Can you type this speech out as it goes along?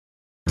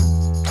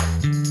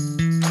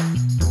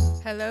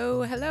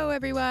Hello,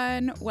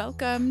 everyone.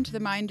 Welcome to the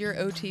Mind Your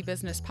OT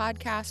Business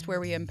podcast, where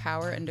we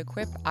empower and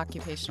equip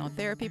occupational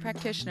therapy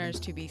practitioners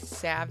to be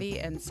savvy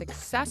and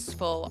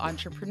successful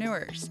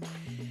entrepreneurs.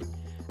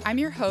 I'm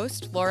your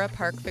host, Laura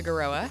Park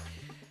Figueroa.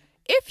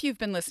 If you've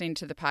been listening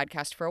to the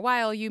podcast for a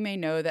while, you may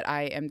know that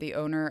I am the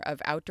owner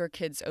of Outdoor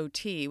Kids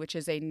OT, which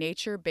is a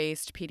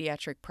nature-based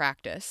pediatric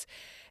practice.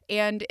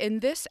 And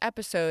in this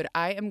episode,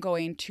 I am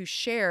going to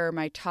share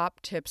my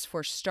top tips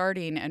for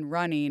starting and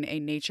running a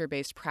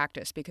nature-based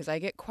practice because I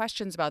get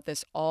questions about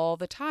this all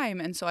the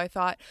time. And so I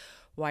thought,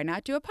 why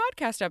not do a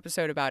podcast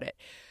episode about it?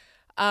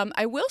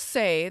 I will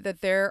say that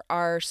there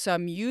are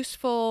some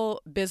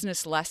useful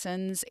business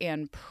lessons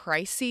and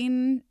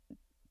pricing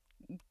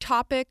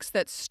topics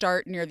that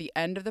start near the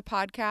end of the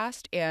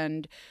podcast,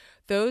 and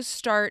those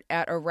start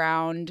at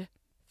around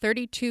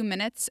 32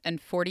 minutes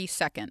and 40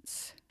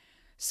 seconds.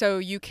 So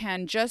you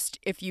can just,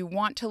 if you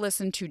want to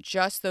listen to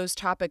just those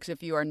topics,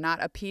 if you are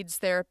not a peds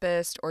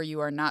therapist or you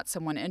are not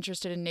someone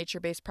interested in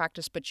nature-based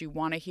practice, but you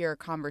want to hear a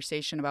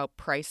conversation about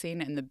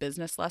pricing and the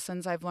business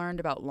lessons I've learned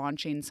about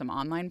launching some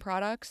online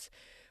products,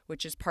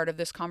 which is part of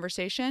this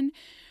conversation,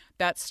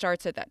 that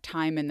starts at that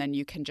time, and then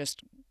you can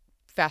just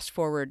fast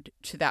forward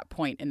to that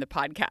point in the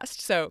podcast.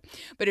 So,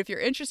 but if you're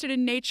interested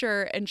in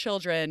nature and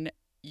children,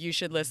 you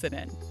should listen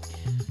in.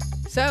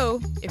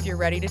 So, if you're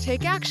ready to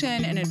take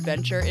action and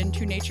adventure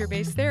into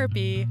nature-based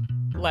therapy,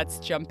 let's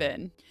jump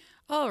in.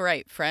 All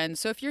right, friends.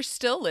 So if you're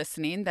still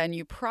listening, then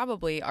you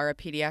probably are a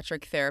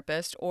pediatric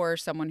therapist or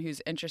someone who's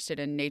interested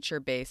in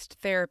nature-based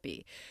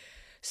therapy.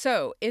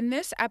 So in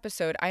this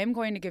episode, I am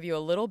going to give you a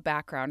little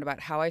background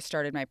about how I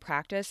started my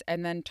practice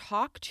and then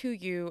talk to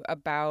you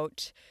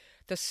about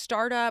the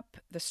startup,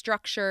 the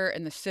structure,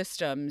 and the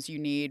systems you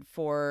need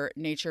for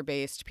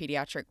nature-based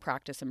pediatric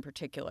practice in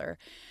particular.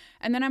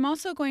 And then I'm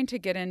also going to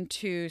get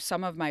into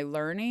some of my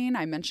learning.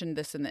 I mentioned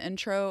this in the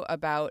intro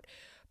about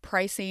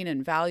pricing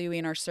and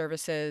valuing our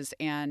services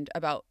and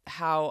about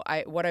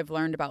what I've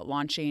learned about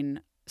launching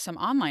some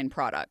online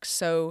products.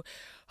 So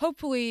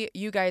hopefully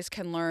you guys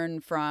can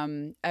learn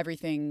from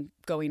everything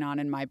going on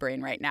in my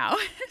brain right now.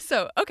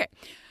 Okay.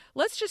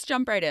 Let's just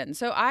jump right in.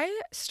 So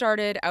I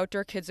started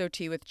Outdoor Kids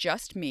OT with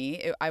just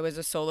me. I was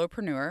a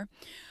solopreneur.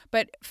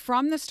 But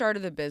from the start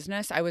of the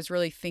business, I was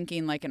really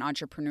thinking like an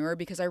entrepreneur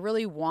because I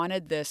really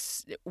wanted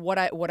this,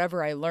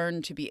 whatever I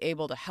learned, to be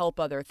able to help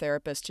other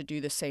therapists to do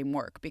the same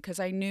work, because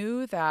I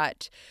knew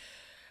that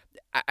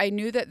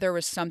there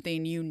was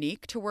something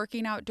unique to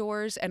working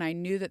outdoors, and I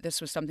knew that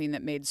this was something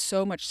that made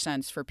so much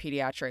sense for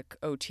pediatric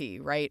OT,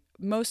 right?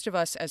 Most of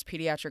us as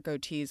pediatric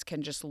OTs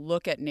can just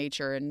look at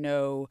nature and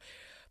know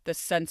the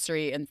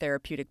sensory and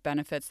therapeutic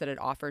benefits that it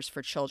offers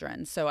for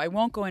children. So I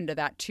won't go into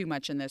that too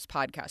much in this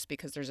podcast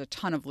because there's a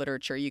ton of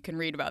literature. You can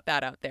read about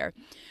that out there.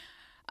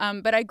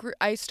 But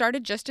I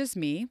started just as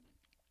me.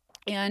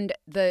 And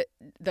the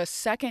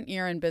second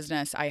year in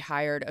business, I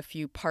hired a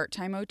few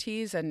part-time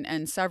OTs,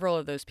 and several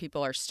of those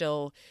people are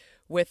still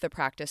with the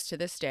practice to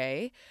this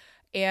day.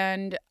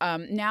 And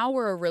now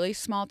we're a really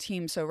small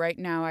team. So right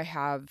now I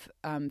have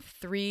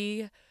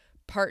 3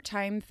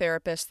 part-time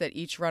therapists that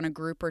each run a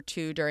group or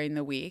 2 during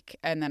the week.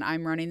 And then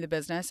I'm running the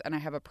business, and I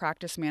have a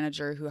practice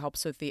manager who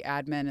helps with the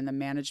admin and the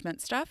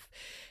management stuff.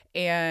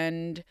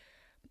 And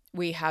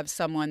we have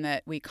someone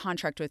that we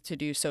contract with to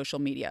do social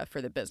media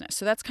for the business.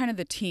 So that's kind of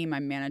the team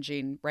I'm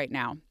managing right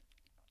now.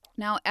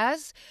 Now,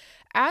 as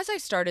I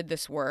started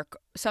this work,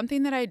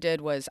 something that I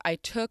did was I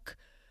took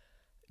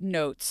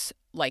notes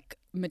like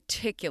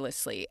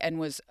meticulously and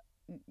was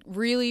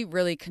really,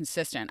 really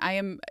consistent.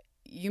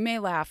 You may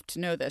laugh to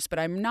know this, but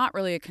I'm not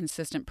really a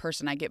consistent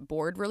person. I get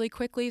bored really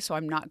quickly, so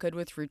I'm not good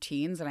with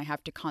routines, and I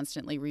have to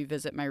constantly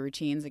revisit my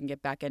routines and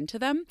get back into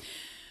them.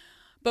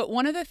 But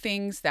one of the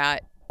things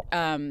that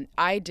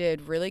I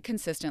did really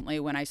consistently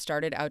when I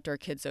started Outdoor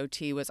Kids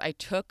OT was I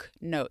took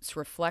notes,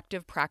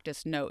 reflective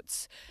practice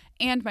notes,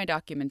 and my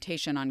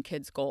documentation on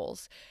kids'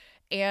 goals.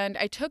 And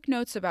I took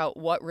notes about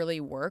what really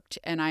worked,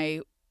 and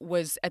I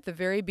was at the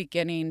very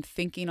beginning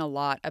thinking a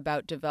lot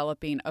about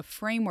developing a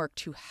framework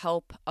to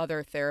help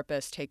other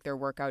therapists take their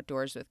work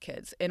outdoors with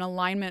kids in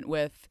alignment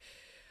with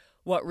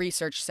what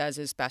research says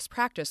is best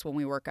practice when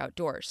we work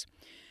outdoors.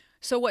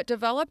 So what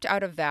developed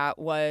out of that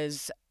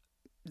was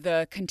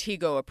the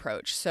Contigo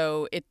approach.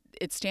 So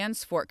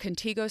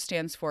Contigo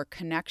stands for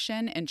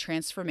Connection and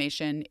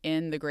Transformation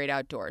in the Great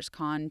Outdoors,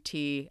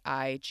 Contigo,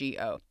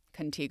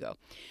 Contigo.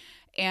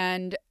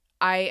 And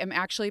I am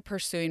actually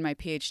pursuing my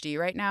PhD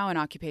right now in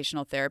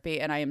occupational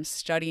therapy, and I am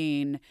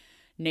studying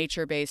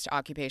nature-based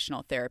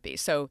occupational therapy.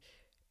 So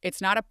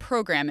it's not a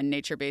program in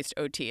nature-based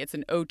OT. It's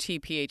an OT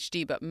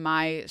PhD, but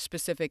my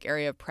specific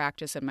area of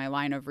practice and my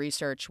line of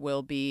research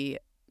will be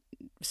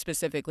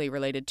specifically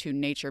related to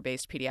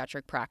nature-based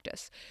pediatric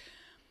practice.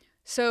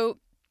 So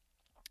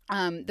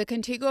the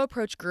Contigo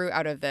approach grew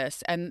out of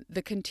this, and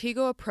the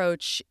Contigo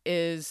approach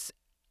is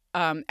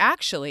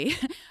actually,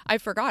 I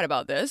forgot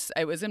about this.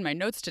 It was in my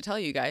notes to tell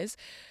you guys.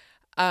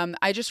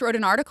 I just wrote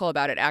an article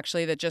about it,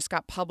 actually, that just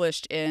got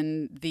published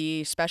in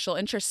the special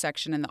interest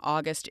section in the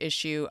August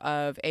issue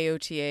of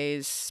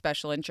AOTA's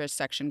special interest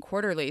section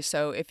quarterly.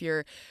 So if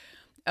you're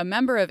a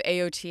member of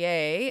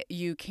AOTA,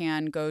 you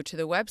can go to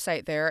the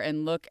website there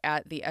and look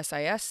at the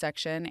SIS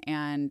section,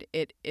 and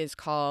it is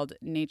called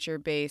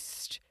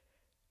Nature-Based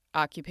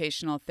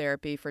Occupational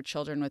Therapy for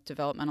Children with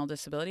Developmental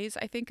Disabilities,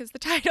 I think is the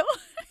title.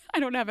 I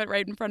don't have it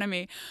right in front of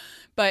me,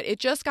 but it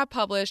just got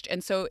published.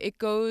 And so it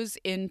goes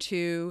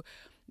into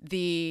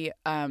the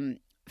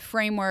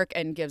framework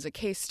and gives a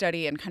case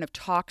study and kind of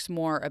talks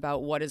more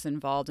about what is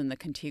involved in the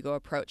Contigo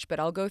approach. But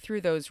I'll go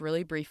through those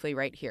really briefly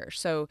right here.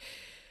 So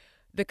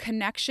the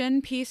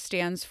connection piece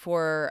stands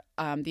for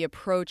the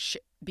approach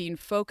being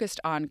focused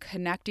on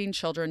connecting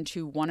children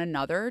to one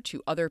another,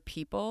 to other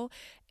people,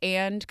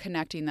 and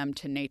connecting them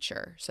to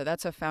nature. So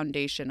that's a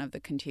foundation of the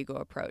Contigo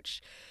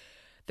approach.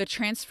 The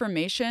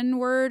transformation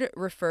word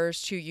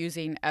refers to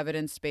using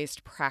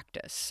evidence-based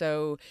practice.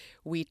 So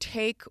we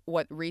take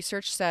what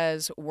research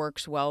says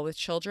works well with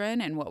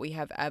children and what we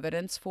have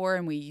evidence for,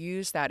 and we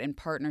use that in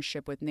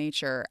partnership with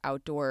nature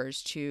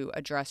outdoors to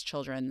address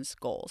children's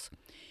goals.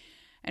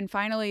 And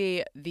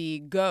finally, the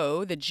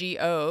GO,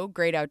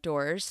 Great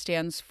Outdoors,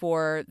 stands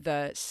for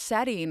the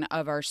setting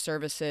of our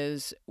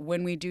services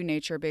when we do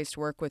nature-based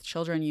work with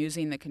children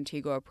using the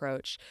Contigo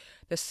approach.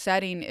 The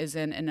setting is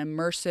in an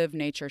immersive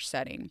nature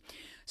setting.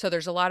 So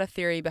there's a lot of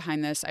theory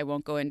behind this. I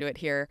won't go into it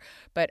here,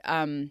 but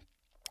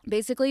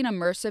basically an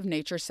immersive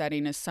nature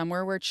setting is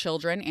somewhere where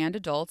children and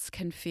adults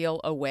can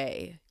feel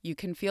away. You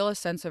can feel a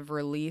sense of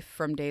relief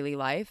from daily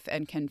life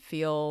and can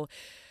feel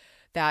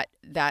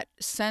that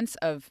sense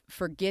of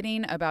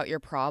forgetting about your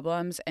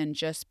problems and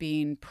just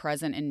being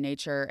present in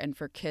nature. And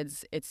for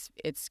kids,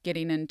 it's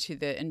getting into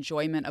the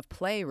enjoyment of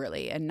play,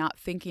 really, and not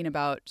thinking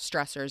about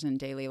stressors in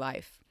daily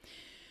life.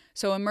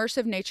 So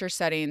immersive nature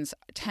settings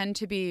tend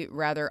to be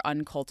rather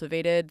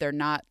uncultivated. They're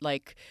not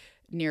like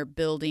near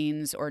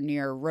buildings or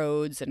near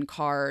roads and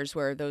cars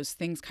where those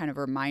things kind of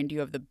remind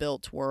you of the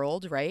built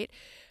world, right?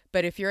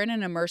 But if you're in an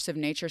immersive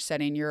nature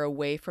setting, you're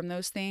away from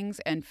those things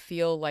and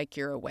feel like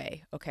you're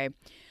away, okay?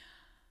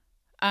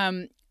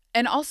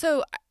 And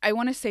also, I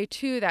want to say,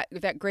 too,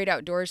 that Great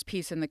Outdoors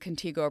piece in the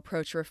Contigo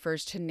approach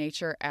refers to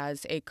nature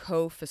as a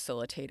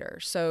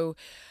co-facilitator. So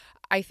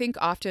I think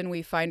often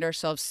we find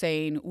ourselves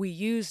saying we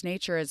use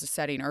nature as a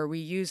setting or we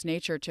use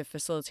nature to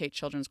facilitate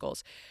children's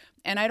goals.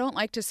 And I don't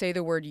like to say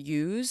the word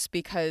use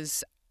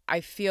because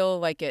I feel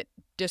like it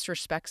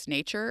disrespects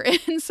nature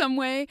in some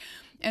way.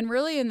 And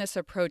really in this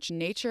approach,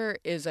 nature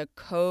is a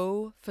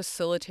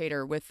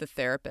co-facilitator with the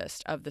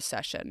therapist of the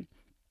session.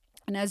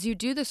 And as you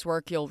do this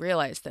work, you'll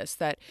realize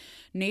that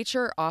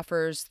nature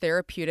offers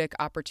therapeutic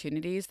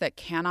opportunities that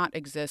cannot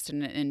exist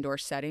in an indoor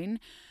setting.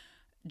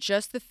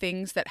 Just the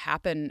things that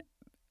happen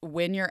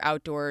when you're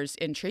outdoors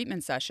in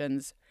treatment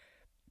sessions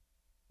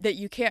that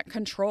you can't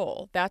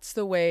control. That's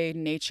the way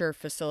nature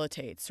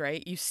facilitates,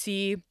 right? You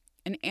see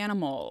an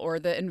animal or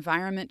the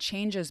environment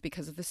changes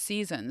because of the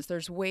seasons.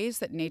 There's ways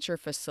that nature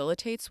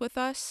facilitates with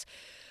us.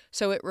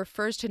 So it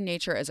refers to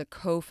nature as a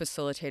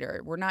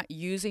co-facilitator. We're not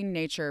using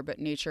nature, but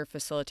nature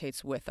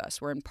facilitates with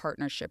us. We're in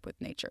partnership with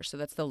nature. So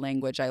that's the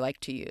language I like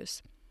to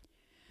use.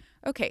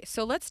 Okay,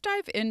 so let's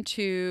dive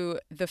into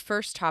the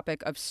first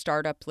topic of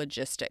startup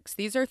logistics.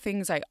 These are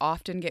things I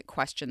often get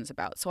questions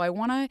about. So I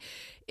want to,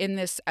 in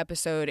this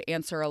episode,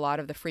 answer a lot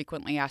of the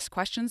frequently asked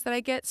questions that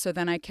I get. So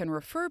then I can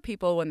refer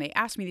people when they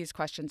ask me these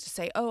questions to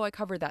say, oh, I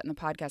covered that in the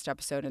podcast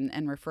episode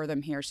and refer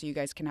them here so you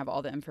guys can have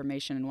all the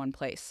information in one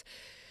place.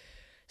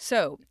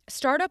 So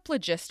startup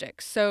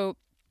logistics. So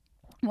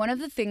one of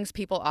the things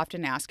people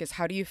often ask is,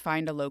 how do you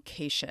find a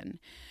location?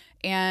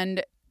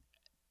 And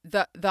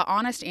the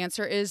honest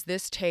answer is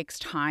this takes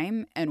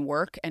time and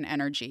work and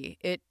energy.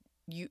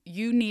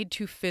 You need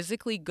to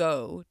physically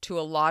go to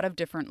a lot of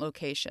different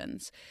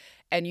locations,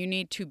 and you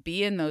need to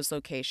be in those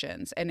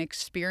locations and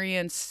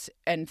experience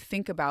and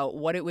think about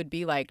what it would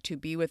be like to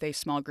be with a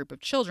small group of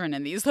children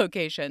in these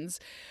locations.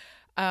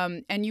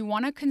 And you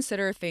want to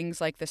consider things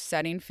like the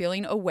setting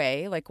feeling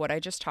away, like what I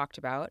just talked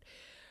about.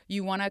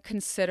 You want to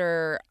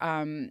consider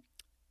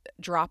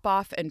drop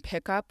off and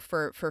pick up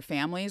for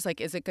families.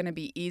 Like, is it going to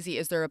be easy?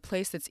 Is there a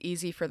place that's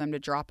easy for them to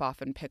drop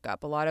off and pick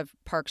up? A lot of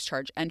parks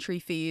charge entry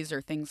fees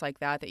or things like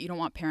that you don't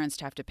want parents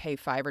to have to pay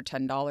 $5 or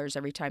 $10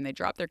 every time they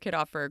drop their kid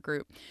off for a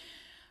group.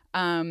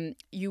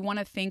 You want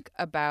to think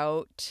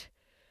about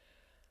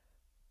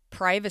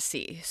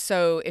privacy.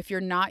 So if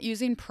you're not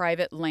using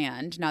private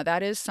land, now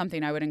that is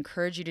something I would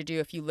encourage you to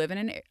do. If you live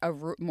in a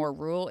more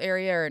rural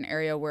area or an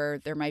area where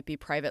there might be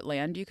private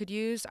land you could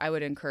use, I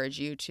would encourage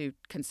you to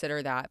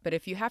consider that. But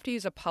if you have to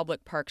use a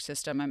public park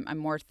system, I'm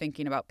more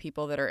thinking about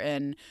people that are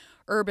in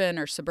urban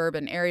or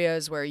suburban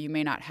areas where you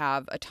may not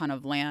have a ton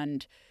of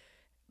land,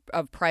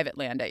 of private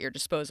land at your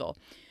disposal.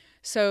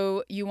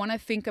 So you want to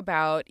think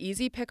about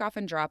easy pick off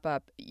and drop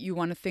up. You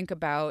want to think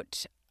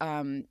about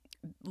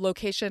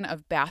location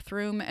of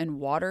bathroom and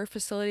water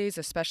facilities,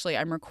 especially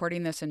I'm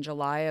recording this in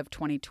July of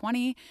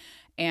 2020,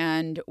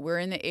 and we're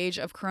in the age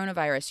of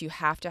coronavirus. You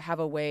have to have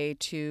a way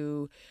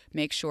to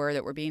make sure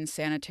that we're being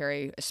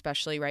sanitary,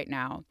 especially right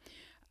now.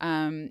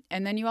 And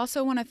then you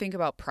also want to think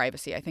about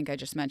privacy. I think I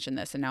just mentioned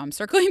this and now I'm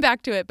circling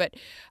back to it, but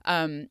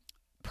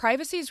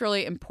privacy is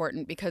really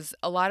important because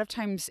a lot of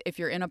times if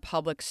you're in a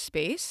public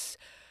space,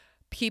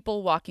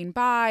 people walking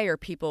by or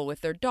people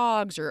with their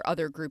dogs or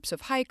other groups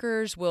of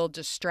hikers will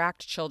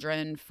distract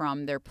children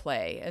from their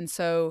play. And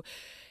so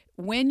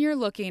when you're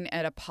looking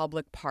at a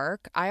public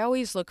park, I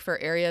always look for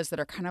areas that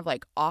are kind of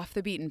like off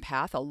the beaten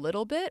path a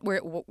little bit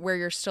where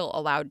you're still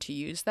allowed to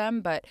use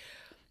them, but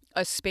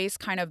a space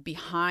kind of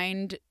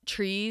behind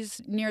trees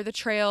near the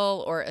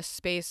trail or a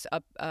space,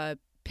 a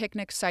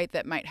picnic site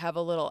that might have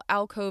a little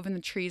alcove in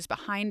the trees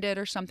behind it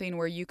or something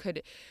where you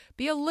could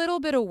be a little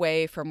bit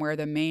away from where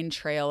the main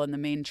trail and the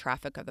main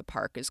traffic of the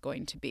park is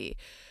going to be.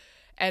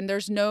 And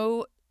there's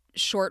no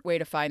short way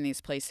to find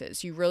these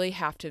places. You really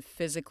have to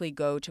physically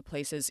go to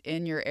places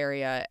in your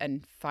area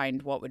and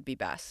find what would be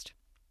best.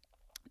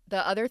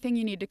 The other thing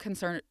you need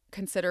to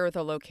consider with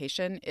a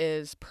location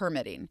is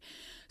permitting.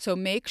 So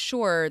make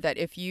sure that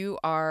if you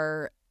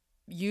are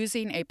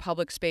using a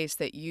public space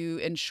that you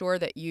ensure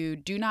that you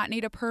do not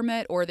need a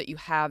permit or that you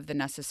have the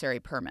necessary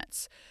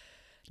permits.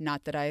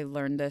 Not that I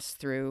learned this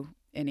through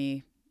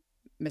any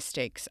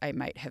mistakes I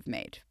might have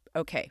made.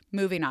 Okay,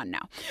 moving on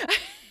now.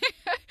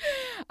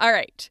 All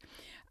right.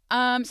 So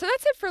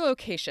that's it for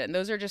location.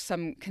 Those are just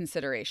some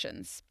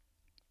considerations.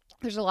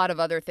 There's a lot of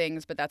other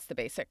things, but that's the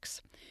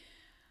basics.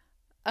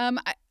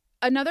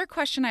 Another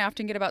question I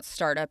often get about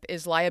startup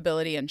is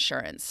liability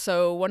insurance.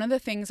 So one of the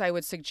things I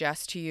would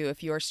suggest to you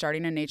if you are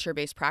starting a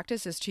nature-based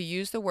practice is to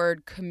use the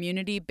word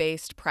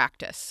community-based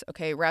practice,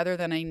 okay, rather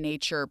than a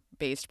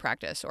nature-based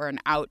practice or an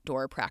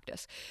outdoor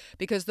practice,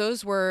 because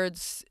those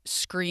words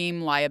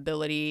scream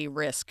liability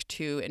risk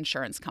to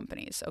insurance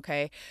companies,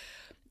 okay?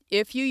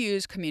 If you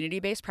use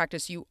community-based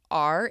practice, you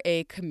are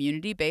a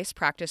community-based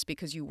practice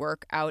because you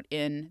work out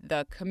in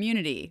the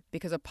community,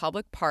 because a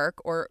public park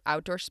or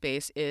outdoor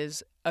space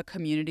is a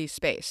community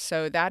space.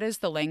 So that is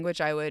the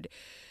language I would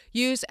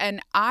use.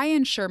 And I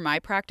insure my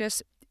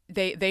practice.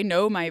 They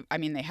know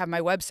they have my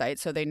website,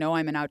 so they know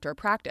I'm an outdoor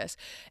practice.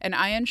 And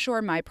I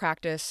insure my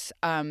practice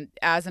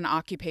as an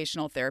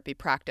occupational therapy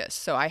practice.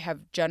 So I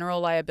have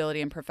general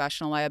liability and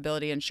professional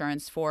liability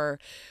insurance for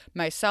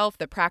myself,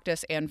 the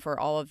practice, and for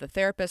all of the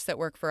therapists that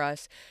work for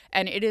us.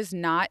 And it is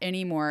not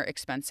any more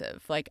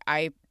expensive. Like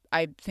I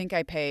think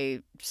I pay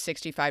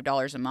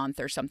 $65 a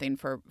month or something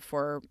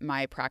for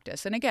my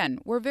practice. And again,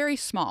 we're very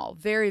small,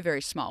 very,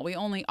 very small. We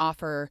only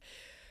offer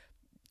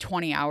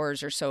 20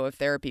 hours or so of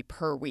therapy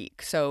per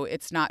week. So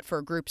it's not for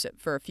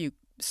a few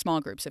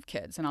small groups of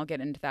kids. And I'll get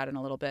into that in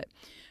a little bit.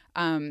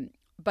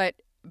 But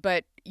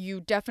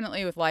you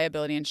definitely, with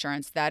liability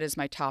insurance, that is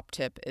my top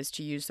tip, is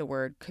to use the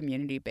word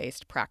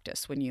community-based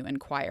practice when you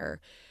inquire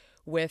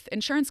with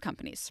insurance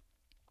companies.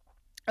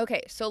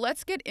 Okay, so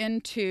let's get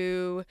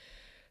into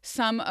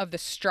some of the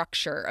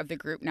structure of the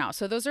group now.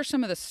 So those are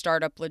some of the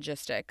startup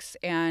logistics.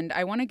 And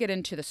I want to get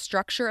into the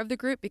structure of the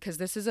group because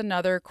this is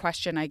another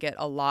question I get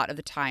a lot of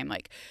the time.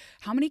 Like,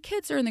 how many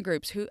kids are in the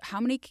groups?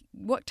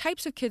 What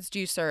types of kids do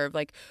you serve?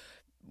 Like,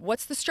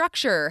 what's the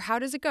structure? How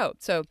does it go?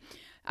 So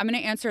I'm going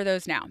to answer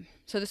those now.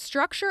 So the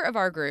structure of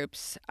our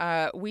groups,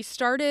 we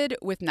started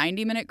with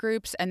 90-minute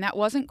groups, and that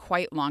wasn't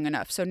quite long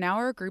enough. So now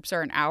our groups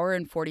are an hour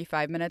and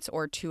 45 minutes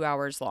or 2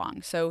 hours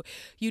long. So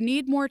you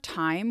need more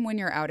time when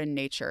you're out in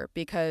nature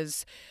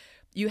because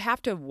you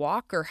have to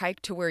walk or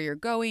hike to where you're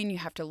going. You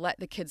have to let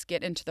the kids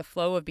get into the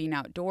flow of being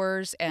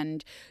outdoors,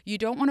 and you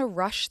don't want to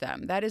rush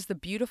them. That is the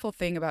beautiful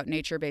thing about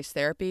nature-based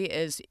therapy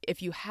is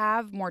if you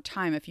have more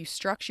time, if you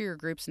structure your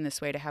groups in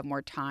this way to have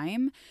more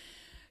time,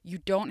 you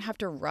don't have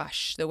to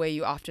rush the way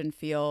you often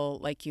feel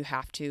like you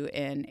have to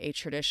in a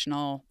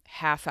traditional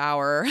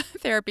half-hour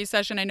therapy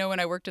session. I know when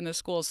I worked in the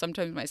schools,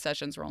 sometimes my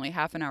sessions were only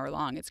half an hour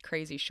long. It's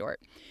crazy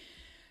short.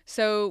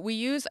 So we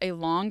use a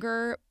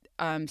longer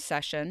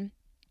session.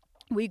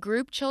 We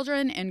group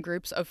children in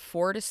groups of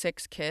 4 to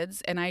 6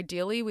 kids, and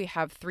ideally we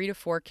have 3 to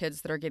 4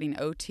 kids that are getting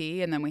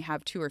OT, and then we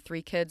have 2 or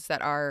 3 kids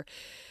that are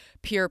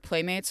peer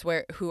playmates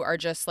who are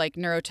just like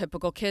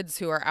neurotypical kids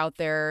who are out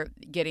there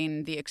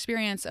getting the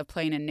experience of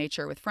playing in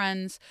nature with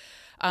friends.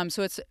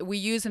 So we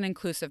use an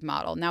inclusive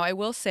model. Now, I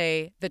will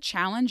say the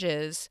challenge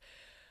is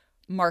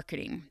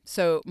marketing.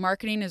 So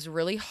marketing is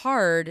really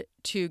hard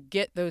to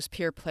get those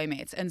peer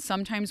playmates. And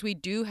sometimes we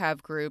do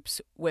have groups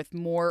with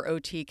more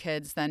OT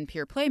kids than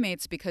peer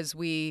playmates because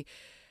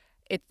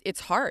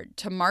it's hard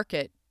to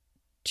market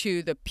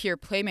to the peer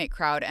playmate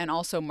crowd and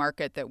also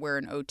market that we're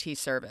an OT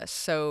service.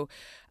 So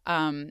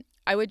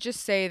I would just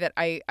say that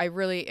I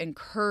really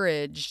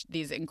encourage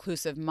these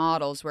inclusive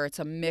models where it's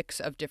a mix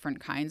of different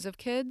kinds of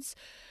kids.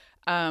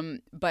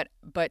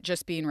 But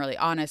just being really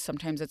honest,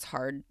 sometimes it's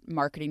hard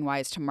marketing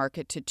wise to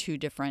market to 2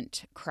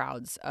 different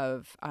crowds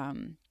of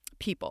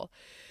people.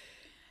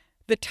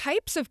 The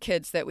types of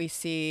kids that we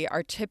see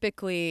are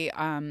typically,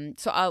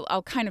 so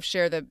I'll kind of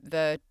share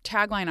the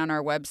tagline on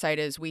our website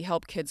is we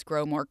help kids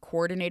grow more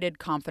coordinated,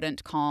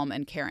 confident, calm,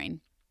 and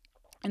caring.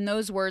 And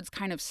those words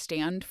kind of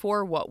stand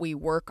for what we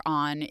work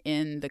on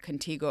in the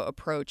Contigo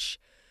approach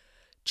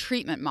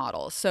treatment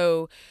model.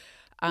 So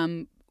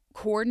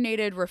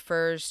coordinated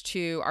refers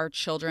to our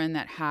children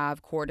that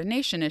have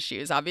coordination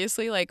issues,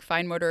 obviously like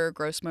fine motor,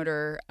 gross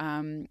motor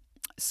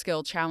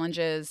skill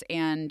challenges.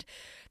 And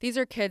these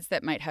are kids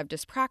that might have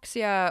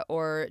dyspraxia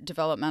or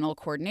developmental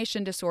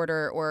coordination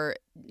disorder, or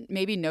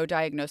maybe no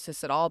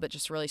diagnosis at all, but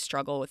just really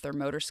struggle with their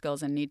motor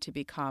skills and need to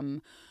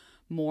become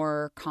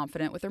more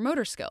confident with their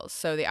motor skills.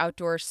 So the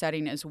outdoor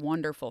setting is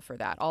wonderful for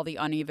that. All the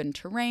uneven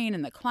terrain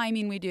and the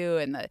climbing we do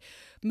and the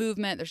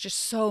movement, there's just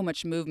so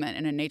much movement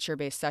in a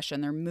nature-based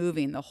session. They're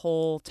moving the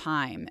whole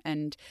time,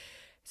 and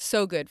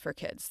so good for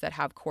kids that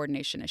have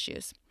coordination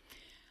issues.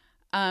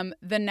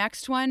 The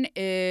next one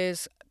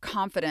is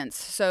confidence.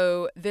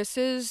 So this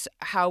is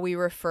how we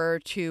refer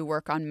to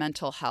work on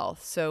mental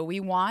health. So we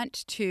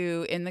want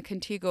to, in the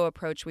Contigo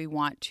approach, we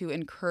want to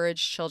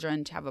encourage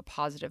children to have a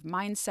positive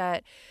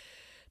mindset,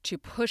 to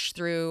push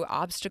through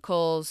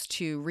obstacles,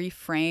 to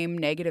reframe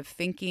negative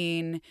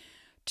thinking,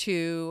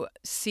 to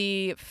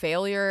see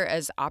failure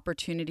as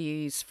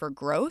opportunities for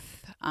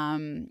growth.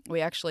 We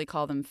actually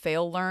call them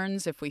fail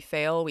learns. If we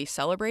fail, we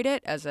celebrate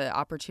it as an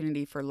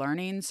opportunity for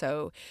learning.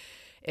 So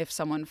if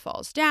someone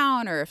falls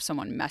down or if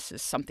someone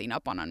messes something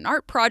up on an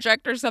art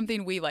project or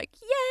something, we like,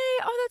 yay,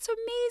 oh, that's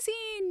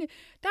amazing.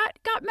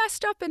 That got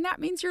messed up and that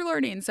means you're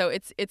learning. So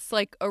it's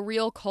like a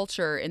real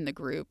culture in the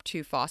group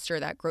to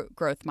foster that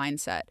growth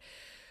mindset.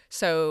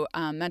 So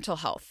mental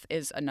health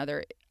is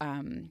another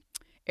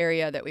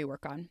area that we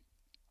work on.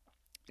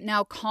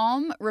 Now,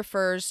 calm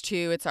refers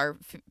to, it's our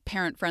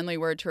parent-friendly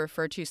word to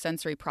refer to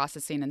sensory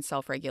processing and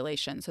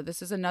self-regulation. So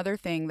this is another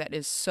thing that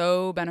is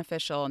so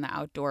beneficial in the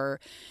outdoor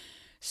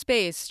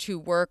space to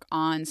work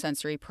on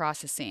sensory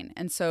processing.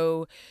 And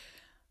so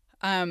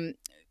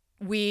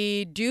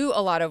we do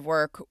a lot of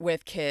work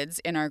with kids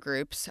in our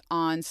groups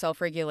on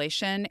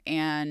self-regulation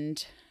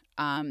and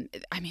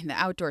the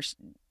outdoors.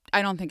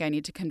 I don't think I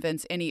need to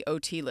convince any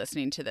OT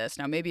listening to this.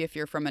 Now, maybe if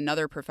you're from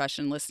another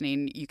profession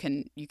listening, you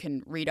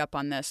can read up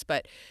on this,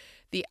 but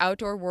the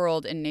outdoor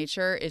world in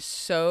nature is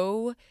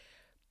so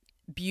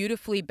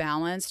beautifully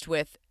balanced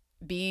with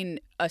being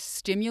a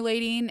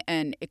stimulating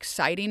and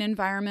exciting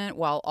environment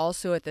while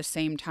also at the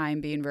same time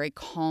being very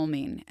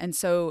calming. And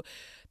so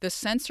the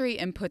sensory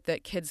input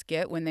that kids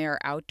get when they are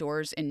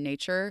outdoors in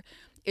nature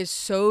is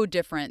so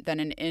different than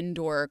an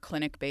indoor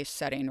clinic-based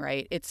setting,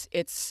 right? It's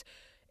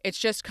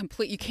just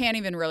complete. You can't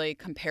even really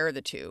compare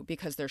the two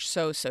because they're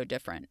so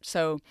different.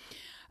 So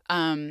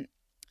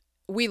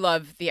we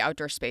love the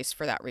outdoor space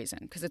for that reason,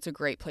 because it's a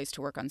great place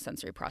to work on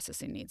sensory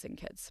processing needs in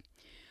kids.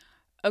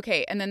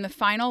 Okay, and then the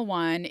final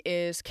one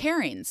is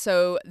caring.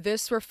 So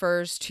this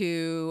refers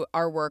to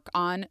our work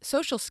on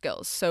social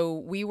skills. So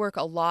we work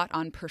a lot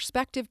on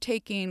perspective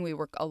taking. We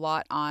work a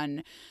lot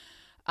on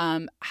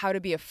how to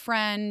be a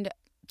friend,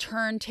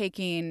 turn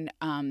taking,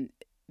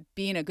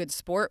 being a good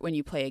sport when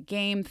you play a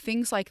game,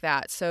 things like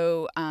that.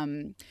 So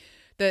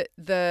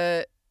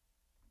the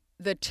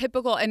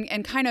typical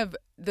and kind of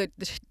the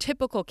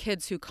typical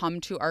kids who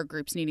come to our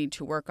groups needing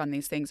to work on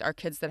these things are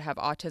kids that have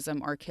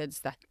autism or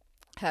kids that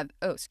have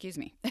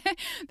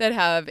that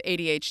have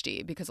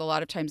ADHD, because a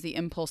lot of times the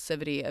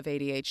impulsivity of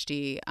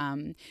ADHD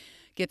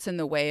gets in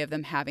the way of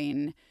them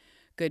having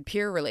good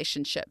peer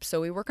relationships.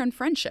 So we work on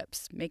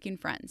friendships, making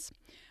friends.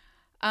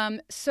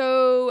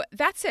 So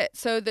that's it.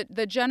 So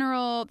the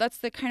general, that's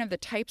the kind of the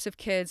types of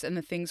kids and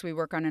the things we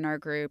work on in our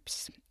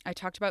groups. I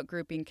talked about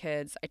grouping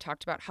kids. I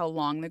talked about how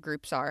long the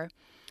groups are.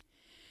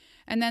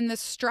 And then the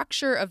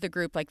structure of the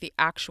group, like the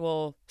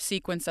actual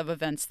sequence of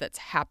events that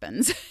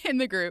happens in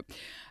the group.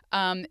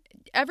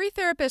 Every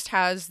therapist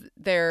has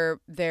their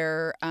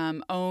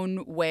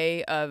own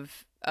way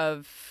of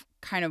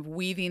kind of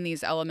weaving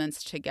these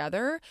elements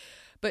together.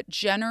 But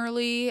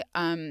generally,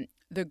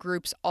 the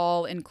groups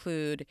all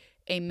include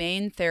a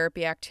main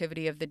therapy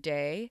activity of the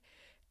day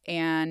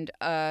and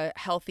a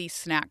healthy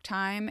snack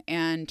time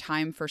and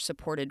time for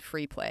supported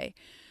free play.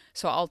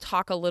 So I'll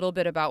talk a little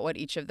bit about what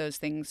each of those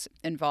things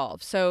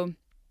involve. So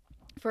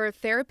for a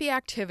therapy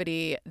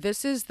activity,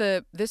 this is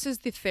the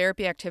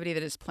therapy activity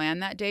that is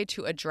planned that day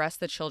to address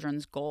the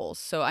children's goals.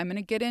 So I'm going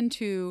to get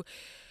into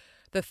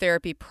the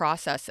therapy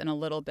process in a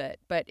little bit.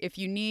 But if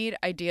you need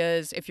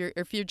ideas, if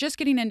you're just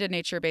getting into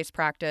nature-based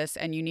practice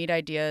and you need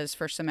ideas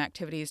for some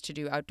activities to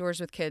do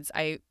outdoors with kids,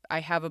 I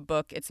have a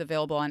book. It's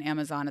available on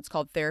Amazon. It's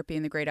called Therapy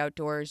in the Great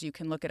Outdoors. You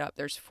can look it up.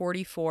 There's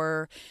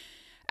 44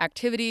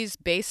 activities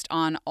based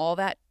on all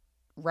that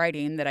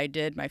writing that I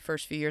did my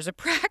first few years of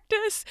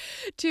practice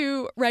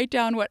to write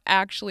down what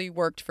actually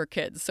worked for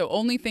kids. So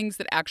only things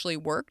that actually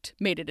worked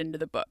made it into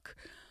the book.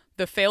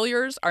 The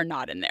failures are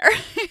not in there.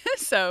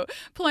 So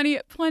plenty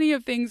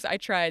of things I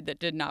tried that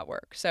did not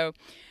work. So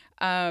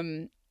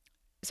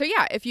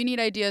yeah, if you need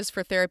ideas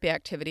for therapy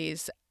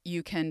activities,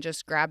 you can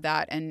just grab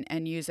that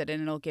and use it,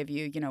 and it'll give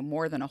you,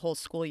 more than a whole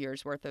school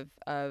year's worth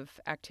of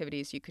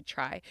activities you could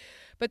try.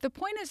 But the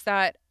point is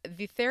that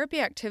the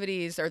therapy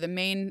activities, or the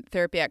main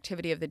therapy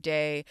activity of the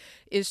day,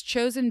 is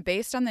chosen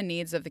based on the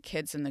needs of the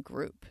kids in the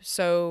group.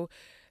 So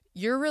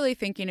you're really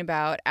thinking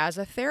about, as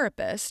a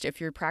therapist, if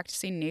you're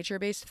practicing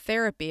nature-based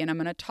therapy, and I'm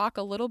going to talk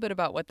a little bit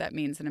about what that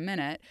means in a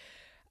minute,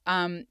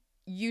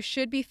 you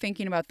should be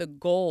thinking about the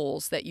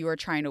goals that you are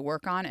trying to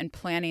work on and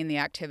planning the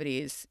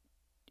activities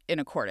in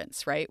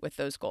accordance, right, with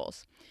those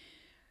goals.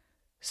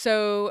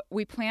 So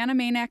we plan a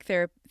main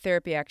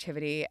therapy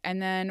activity,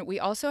 and then we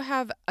also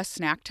have a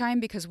snack time,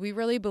 because we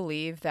really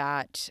believe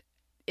that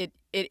it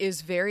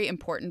is very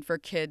important for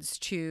kids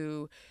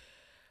to,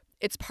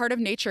 it's part of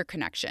nature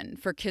connection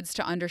for kids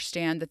to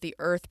understand that the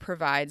earth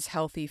provides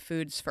healthy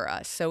foods for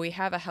us. So we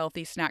have a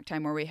healthy snack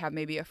time where we have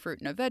maybe a fruit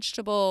and a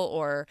vegetable,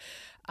 or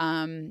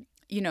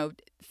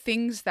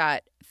things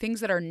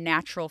that are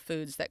natural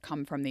foods that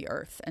come from the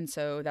earth. And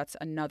so that's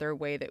another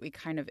way that we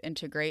kind of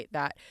integrate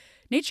that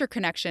nature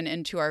connection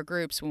into our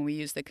groups. When we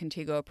use the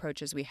Contigo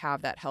approaches, we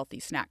have that healthy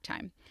snack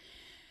time.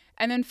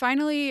 And then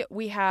finally,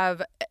 we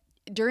have,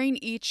 during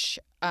each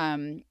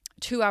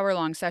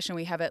 2-hour-long session,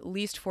 we have at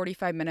least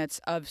 45 minutes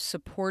of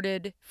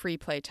supported free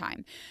play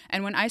time.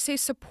 And when I say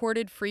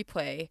supported free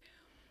play,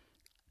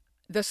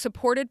 the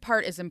supported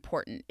part is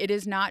important. It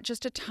is not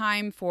just a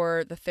time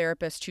for the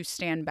therapist to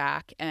stand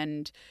back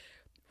and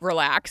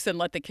relax and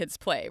let the kids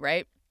play,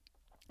 right?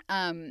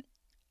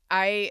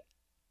 I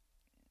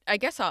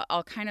guess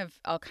I'll kind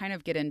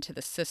of get into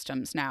the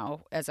systems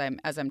now as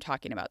I'm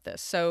talking about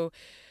this. So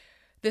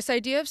this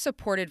idea of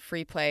supported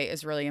free play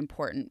is really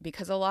important,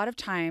 because a lot of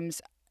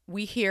times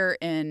we hear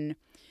in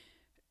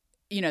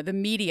the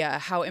media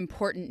how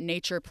important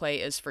nature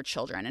play is for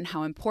children and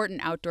how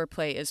important outdoor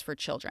play is for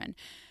children.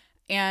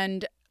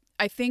 And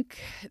I think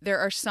there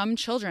are some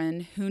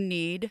children who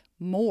need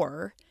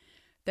more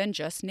than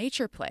just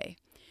nature play.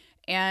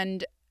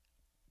 And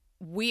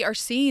we are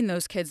seeing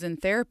those kids in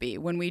therapy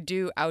when we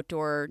do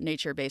outdoor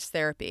nature-based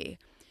therapy.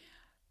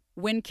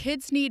 When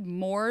kids need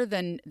more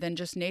than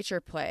just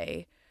nature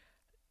play,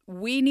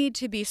 we need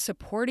to be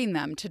supporting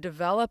them to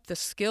develop the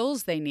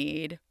skills they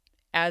need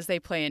as they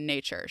play in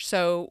nature.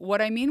 So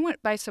what I mean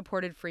by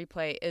supported free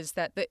play is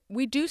that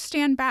we do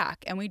stand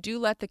back and we do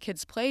let the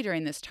kids play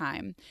during this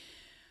time.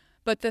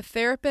 But the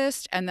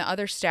therapist and the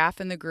other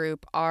staff in the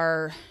group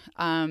are,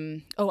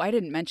 I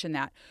didn't mention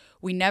that.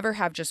 We never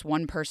have just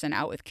one person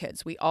out with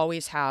kids. We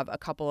always have a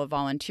couple of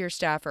volunteer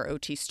staff or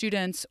OT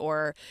students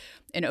or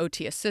an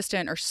OT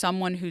assistant or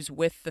someone who's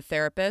with the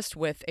therapist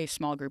with a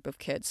small group of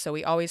kids. So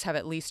we always have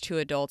at least 2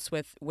 adults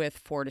with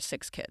 4 to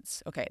 6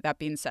 kids. Okay, that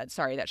being said,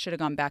 sorry, that should have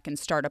gone back and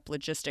startup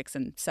logistics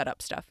and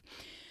setup stuff.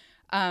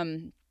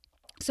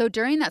 So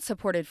during that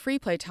supported free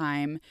play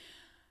time,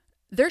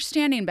 they're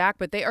standing back,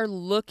 but they are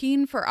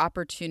looking for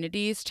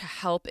opportunities to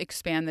help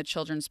expand the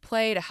children's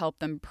play, to help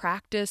them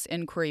practice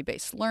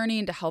inquiry-based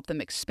learning, to help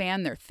them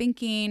expand their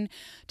thinking,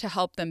 to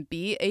help them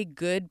be a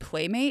good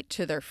playmate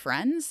to their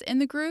friends in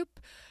the group,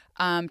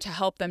 to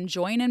help them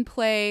join in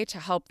play, to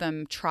help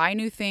them try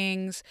new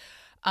things.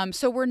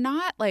 So we're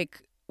not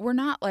like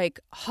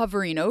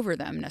hovering over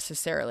them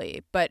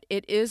necessarily, but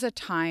it is a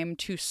time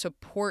to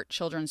support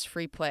children's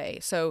free play.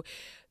 So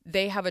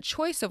they have a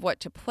choice of what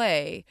to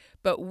play,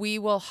 but we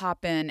will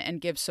hop in and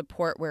give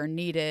support where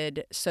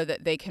needed so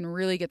that they can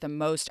really get the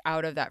most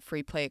out of that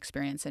free play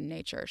experience in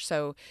nature.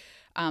 So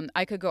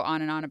I could go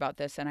on and on about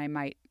this, and I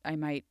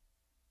might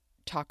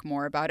talk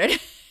more about it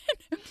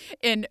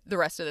in the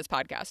rest of this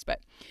podcast.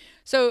 But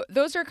so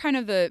those are kind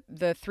of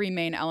the 3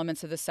 main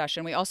elements of the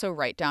session. We also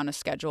write down a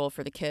schedule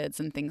for the kids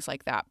and things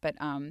like that. But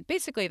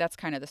basically, that's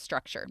kind of the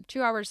structure.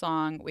 2 hours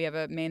long. We have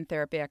a main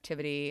therapy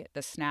activity,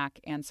 the snack,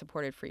 and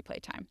supported free play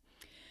time.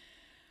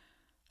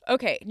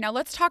 Okay, now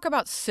let's talk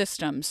about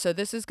systems. So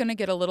this is going to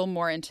get a little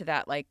more into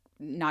that, like,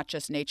 not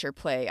just nature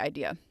play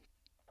idea.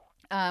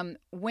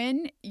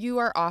 When you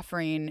are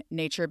offering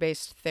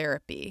nature-based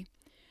therapy,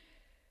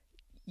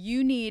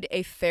 you need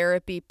a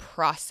therapy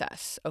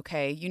process,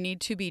 okay? You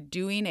need to be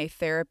doing a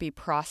therapy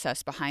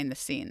process behind the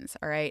scenes,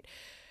 all right?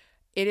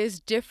 It is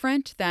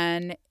different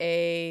than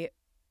a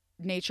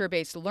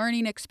nature-based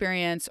learning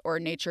experience or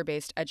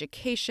nature-based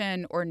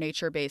education or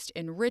nature-based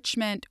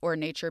enrichment or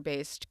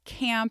nature-based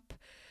camp.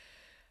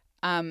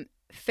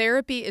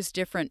 Therapy is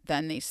different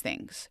than these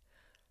things.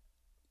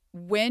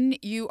 When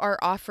you are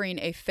offering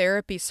a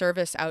therapy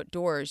service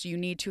outdoors, you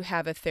need to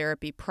have a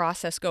therapy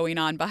process going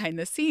on behind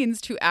the scenes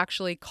to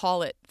actually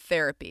call it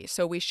therapy.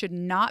 So we should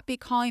not be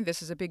calling,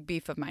 this is a big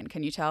beef of mine,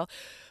 can you tell?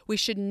 We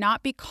should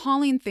not be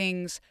calling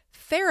things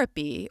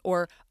therapy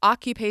or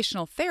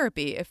occupational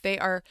therapy if they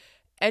are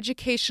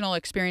educational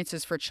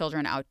experiences for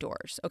children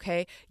outdoors,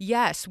 okay?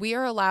 Yes, we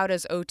are allowed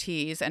as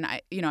OTs, and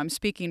I'm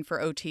speaking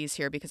for OTs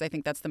here because I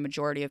think that's the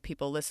majority of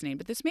people listening,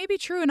 but this may be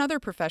true in other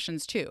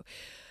professions too.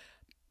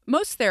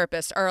 Most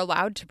therapists are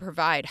allowed to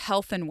provide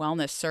health and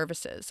wellness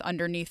services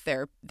underneath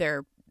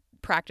their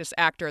practice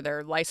act or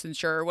their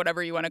licensure or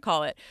whatever you want to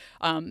call it,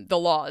 the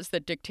laws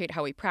that dictate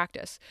how we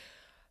practice.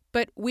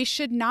 But we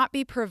should not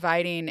be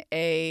providing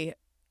a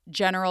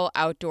general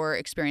outdoor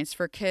experience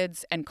for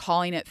kids and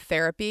calling it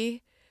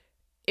therapy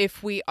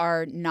if we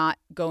are not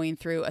going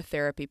through a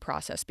therapy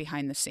process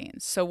behind the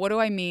scenes. So what do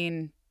I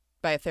mean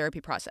by a therapy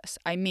process?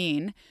 I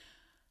mean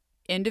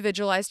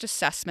individualized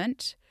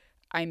assessment.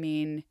 I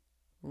mean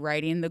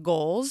writing the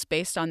goals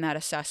based on that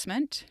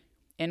assessment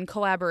in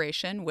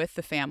collaboration with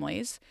the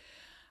families.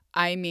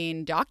 I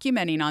mean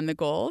documenting on the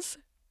goals,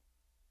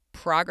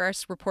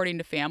 progress reporting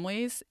to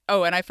families.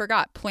 Oh, and I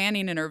forgot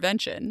planning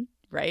intervention,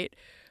 right?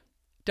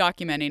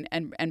 Documenting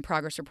and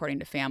progress reporting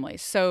to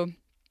families. So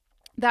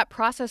that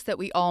process that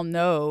we all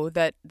know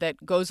that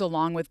goes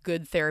along with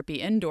good therapy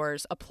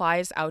indoors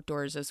applies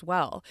outdoors as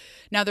well.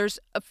 Now, there's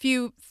a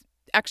few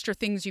extra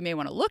things you may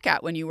want to look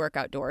at when you work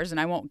outdoors, and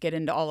I won't get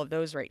into all of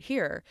those right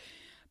here.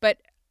 But,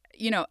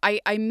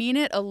 I mean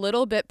it a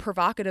little bit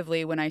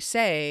provocatively when I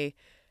say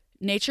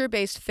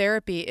nature-based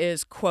therapy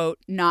is, quote,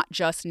 not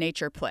just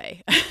nature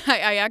play.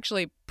 I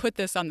actually put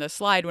this on the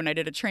slide when I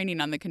did a training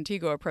on the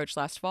Contigo approach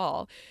last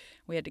fall.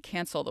 We had to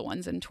cancel the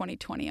ones in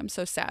 2020. I'm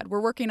so sad.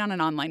 We're working on an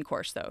online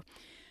course, though,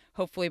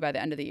 hopefully by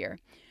the end of the year.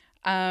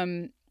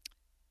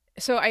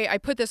 So I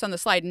put this on the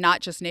slide,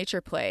 not just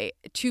nature play,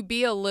 to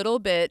be a little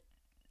bit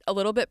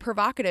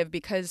provocative,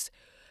 because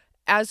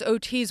as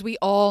OTs, we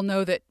all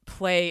know that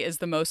play is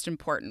the most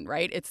important,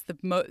 right? It's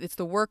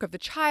the work of the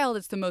child.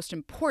 It's the most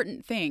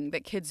important thing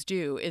that kids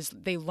do is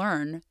they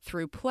learn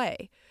through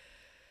play.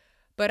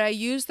 But I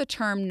use the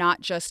term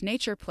not just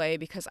nature play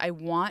because I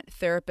want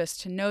therapists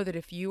to know that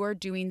if you are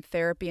doing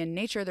therapy in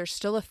nature, there's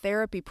still a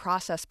therapy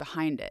process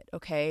behind it,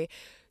 okay?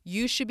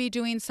 You should be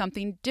doing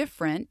something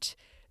different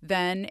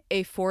than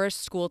a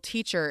forest school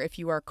teacher if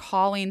you are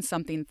calling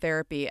something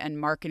therapy and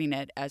marketing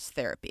it as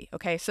therapy,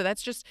 okay? So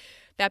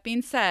that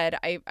being said,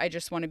 I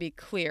just want to be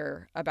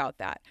clear about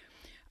that.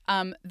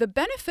 The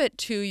benefit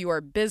to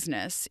your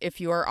business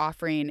if you are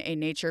offering a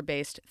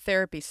nature-based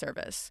therapy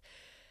service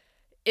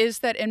is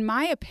that, in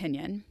my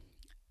opinion,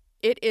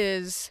 it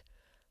is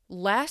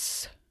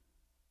less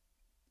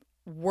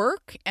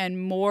work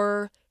and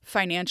more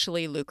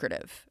financially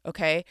lucrative,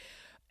 okay?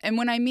 And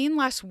when I mean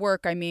less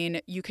work, I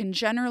mean you can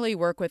generally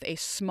work with a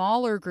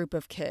smaller group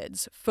of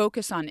kids,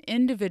 focus on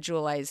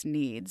individualized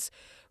needs,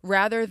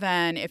 rather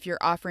than if you're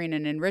offering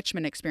an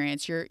enrichment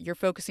experience, you're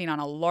focusing on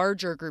a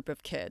larger group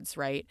of kids,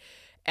 right?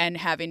 And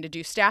having to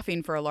do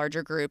staffing for a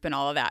larger group and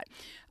all of that.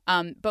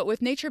 But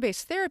with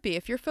nature-based therapy,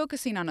 if you're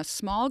focusing on a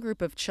small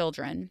group of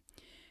children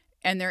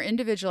and their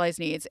individualized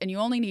needs, and you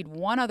only need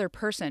one other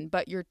person,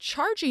 but you're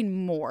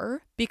charging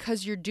more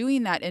because you're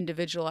doing that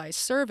individualized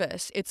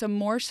service, it's a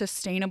more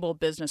sustainable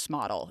business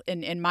model,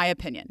 in my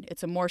opinion.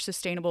 It's a more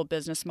sustainable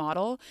business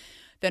model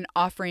than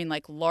offering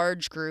like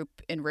large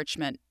group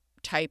enrichment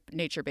type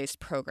nature-based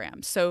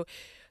programs. So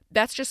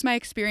that's just my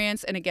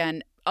experience. And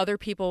again, other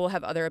people will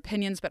have other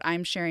opinions, but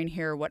I'm sharing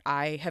here what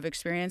I have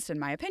experienced in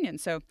my opinion.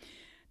 So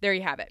there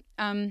you have it.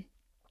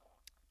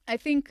 I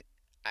think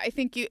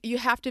you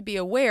have to be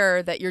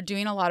aware that you're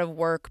doing a lot of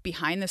work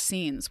behind the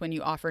scenes when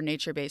you offer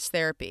nature-based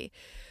therapy.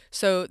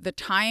 So the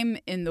time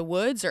in the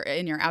woods or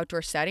in your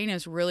outdoor setting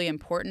is really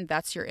important.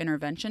 That's your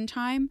intervention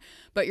time.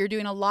 But you're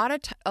doing a lot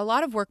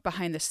of work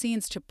behind the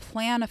scenes to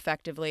plan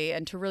effectively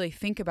and to really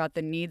think about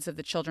the needs of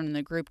the children in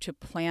the group to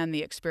plan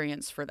the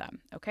experience for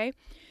them. Okay.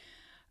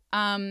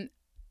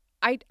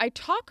 I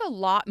talk a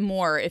lot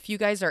more, if you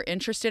guys are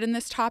interested in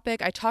this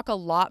topic, I talk a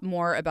lot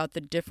more about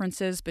the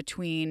differences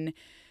between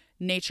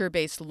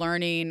nature-based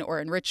learning or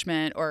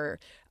enrichment or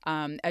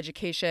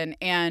education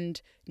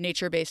and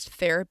nature-based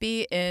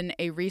therapy in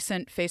a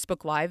recent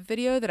Facebook Live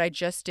video that I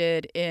just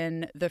did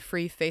in the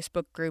free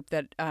Facebook group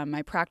that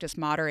my practice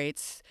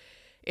moderates.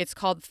 It's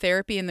called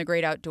Therapy in the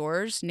Great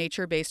Outdoors,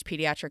 Nature-Based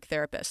Pediatric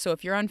Therapist. So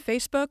if you're on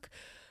Facebook,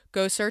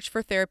 go search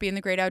for Therapy in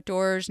the Great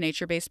Outdoors,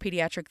 Nature-Based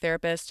Pediatric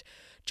Therapist.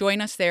 Join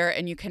us there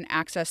and you can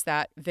access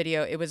that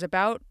video. It was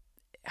about,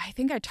 I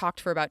think I talked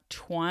for about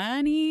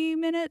 20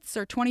 minutes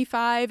or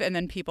 25, and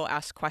then people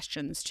asked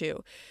questions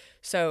too.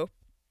 So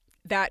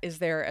that is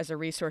there as a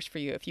resource for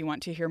you if you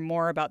want to hear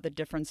more about the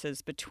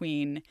differences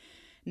between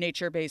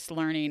nature-based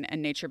learning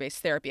and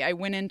nature-based therapy. I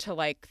went into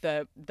like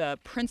the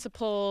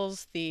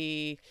principles,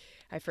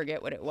 I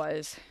forget what it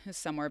was, it's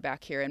somewhere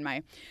back here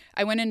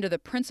I went into the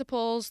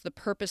principles, the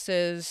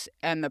purposes,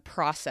 and the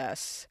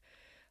process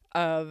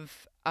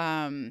of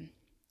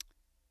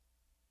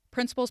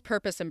principles,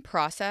 purpose, and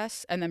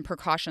process, and then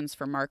precautions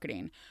for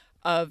marketing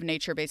of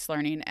nature-based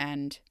learning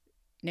and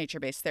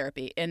nature-based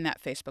therapy in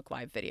that Facebook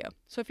Live video.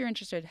 So if you're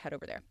interested, head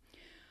over there.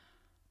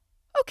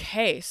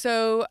 Okay,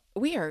 so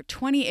we are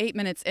 28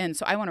 minutes in,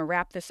 so I want to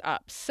wrap this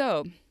up.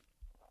 So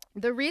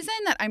the reason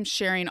that I'm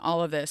sharing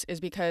all of this is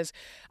because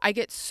I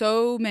get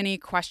so many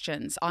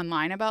questions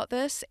online about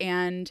this,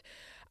 and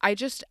I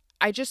just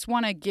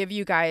want to give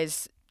you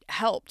guys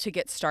help to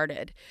get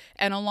started.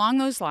 And along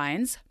those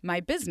lines,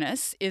 my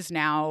business is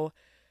now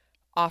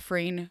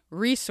offering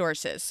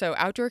resources. So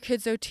Outdoor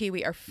Kids OT,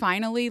 we are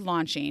finally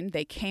launching.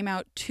 They came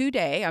out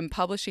today. I'm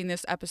publishing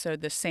this episode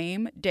the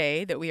same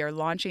day that we are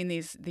launching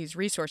these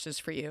resources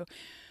for you.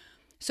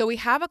 So we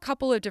have a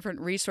couple of different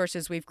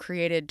resources we've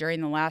created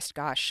during the last,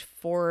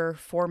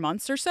 four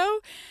months or so.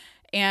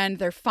 And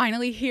they're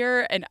finally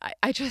here. And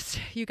I just,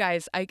 you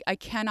guys, I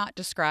cannot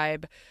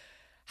describe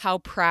how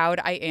proud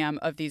I am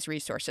of these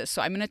resources.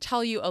 So I'm going to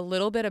tell you a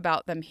little bit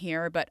about them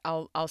here, but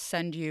I'll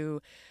send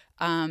you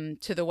to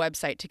the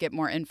website to get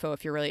more info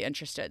if you're really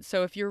interested.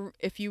 So if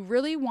you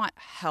really want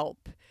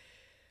help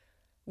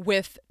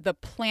with the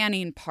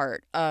planning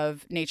part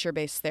of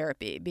nature-based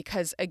therapy,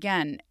 because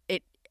again,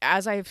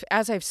 as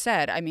I've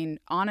said, I mean,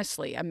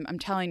 honestly, I'm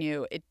telling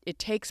you, it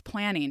takes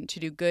planning to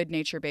do good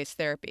nature-based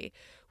therapy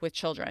with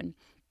children.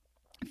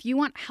 If you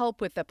want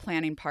help with the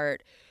planning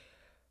part,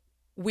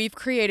 we've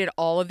created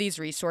all of these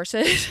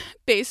resources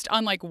based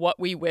on like what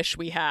we wish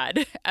we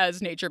had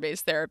as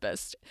nature-based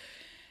therapists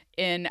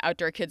in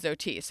Outdoor Kids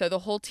OT. So the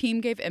whole team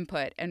gave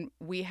input and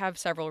we have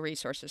several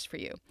resources for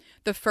you.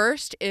 The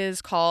first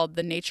is called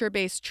the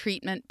Nature-Based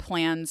Treatment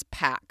Plans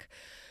Pack.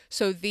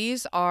 So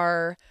these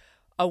are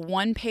a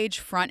one-page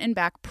front and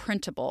back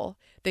printable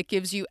that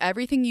gives you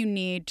everything you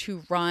need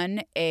to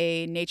run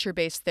a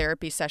nature-based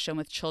therapy session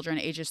with children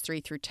ages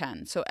 3 through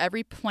 10. So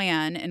every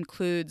plan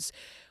includes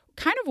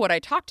kind of what I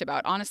talked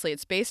about. Honestly,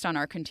 it's based on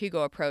our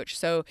Contigo approach.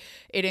 So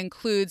it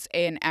includes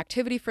an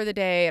activity for the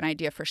day, an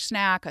idea for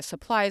snack, a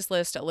supplies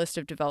list, a list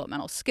of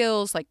developmental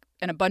skills,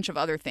 and a bunch of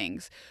other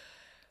things.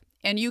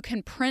 And you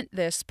can print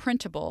this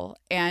printable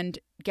and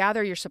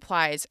gather your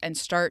supplies and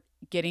start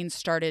getting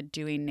started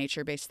doing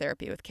nature-based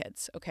therapy with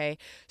kids, okay?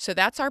 So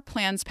that's our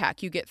plans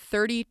pack. You get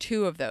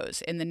 32 of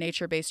those in the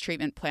nature-based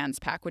treatment plans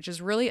pack, which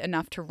is really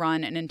enough to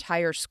run an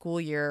entire school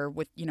year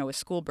with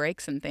school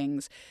breaks and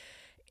things.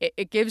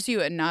 It gives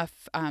you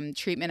enough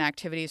treatment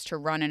activities to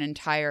run an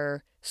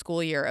entire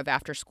school year of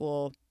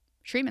after-school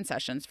treatment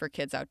sessions for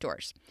kids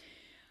outdoors.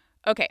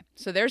 Okay,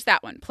 so there's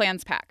that one,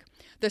 plans pack.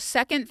 The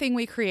second thing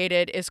we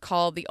created is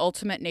called the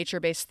Ultimate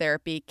Nature-Based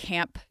Therapy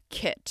Camp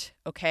Kit,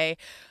 okay?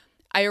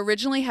 I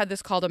originally had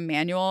this called a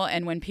manual,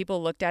 and when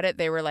people looked at it,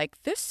 they were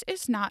like, this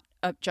is not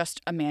just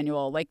a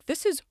manual. Like,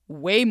 this is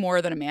way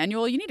more than a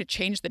manual. You need to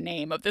change the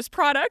name of this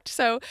product.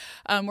 So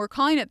we're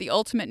calling it the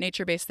Ultimate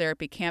Nature-Based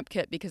Therapy Camp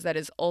Kit because that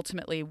is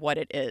ultimately what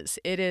it is.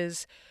 It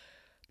is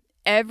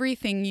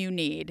everything you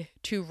need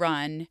to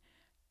run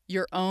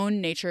your own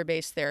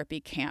nature-based therapy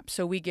camp.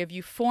 So we give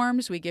you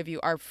forms, we give you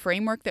our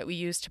framework that we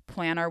use to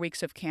plan our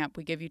weeks of camp,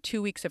 we give you 2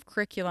 weeks of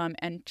curriculum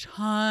and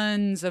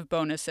tons of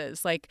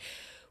bonuses. Like,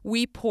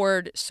 we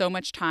poured so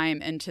much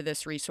time into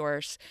this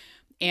resource.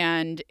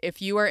 And if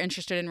you are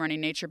interested in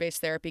running nature-based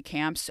therapy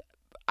camps,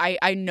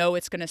 I know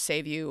it's going to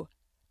save you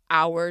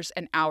hours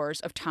and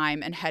hours of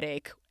time and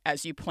headache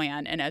as you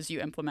plan and as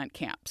you implement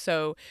camp.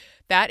 So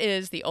that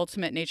is the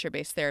Ultimate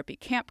Nature-Based Therapy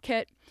Camp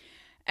Kit.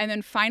 And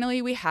then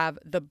finally, we have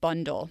the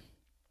bundle.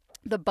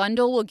 The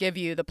bundle will give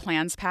you the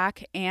plans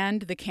pack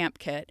and the camp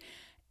kit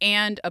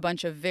and a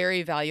bunch of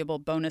very valuable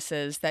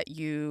bonuses that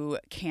you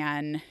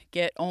can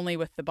get only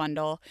with the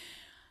bundle.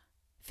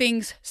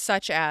 Things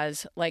such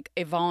as like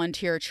a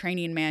volunteer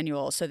training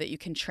manual so that you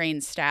can train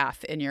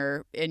staff in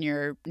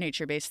your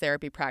nature-based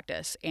therapy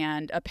practice,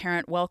 and a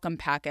parent welcome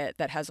packet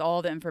that has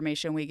all the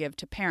information we give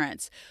to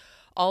parents.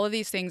 All of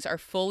these things are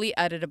fully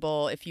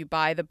editable. If you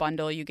buy the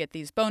bundle, you get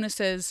these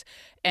bonuses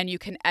and you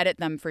can edit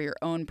them for your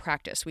own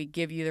practice. We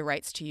give you the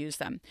rights to use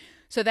them.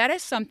 So that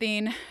is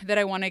something that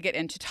I want to get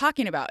into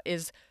talking about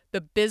is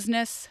the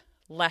business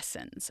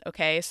lessons,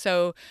 okay?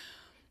 So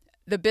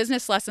the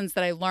business lessons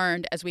that I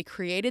learned as we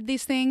created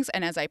these things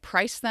and as I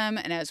priced them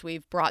and as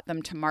we've brought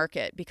them to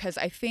market, because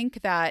I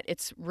think that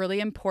it's really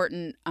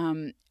important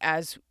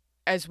as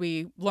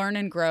we learn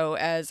and grow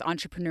as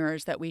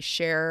entrepreneurs that we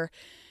share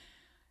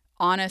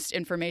honest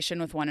information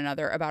with one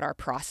another about our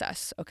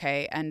process,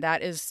 okay? And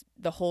that is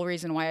the whole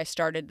reason why I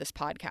started this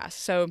podcast.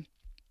 So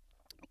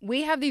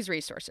we have these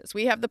resources.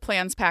 We have the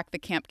plans pack, the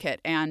camp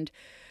kit, and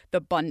the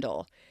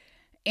bundle.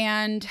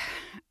 And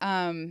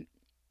I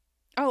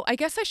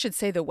guess I should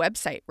say the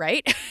website,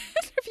 right?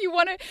 If you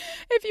want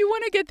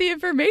to get the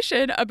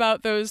information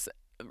about those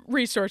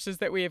resources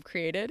that we have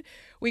created,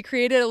 we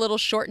created a little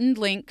shortened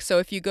link. So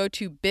if you go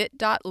to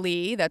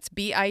bit.ly, that's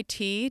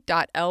bit.ly/therapy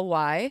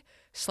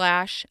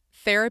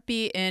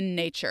in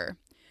nature,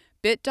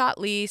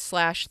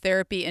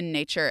 bit.ly/therapy in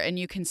nature, and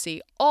you can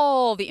see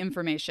all the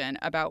information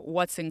about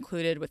what's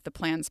included with the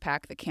plans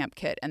pack, the camp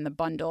kit, and the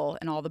bundle,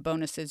 and all the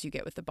bonuses you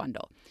get with the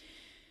bundle.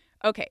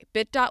 Okay,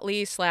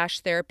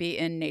 bit.ly/therapy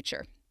in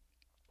nature.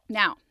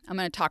 Now, I'm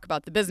going to talk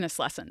about the business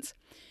lessons.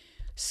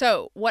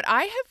 So what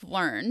I have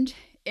learned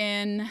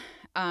in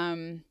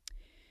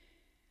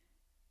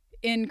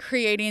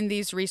creating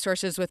these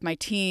resources with my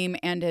team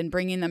and in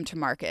bringing them to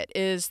market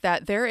is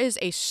that there is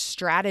a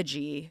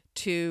strategy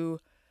to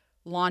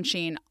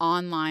launching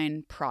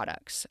online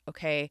products,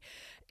 okay?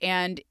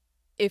 And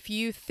if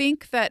you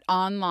think that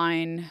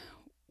online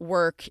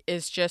work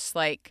is just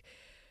like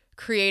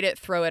create it,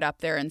 throw it up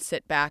there and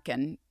sit back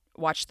and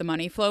watch the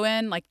money flow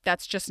in, like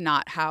that's just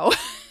not how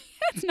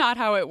it's not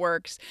how it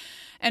works.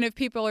 And if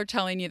people are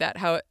telling you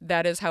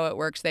that is how it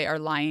works, they are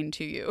lying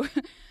to you.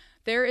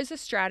 There is a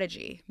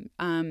strategy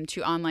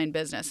to online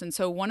business. And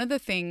so one of the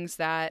things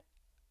that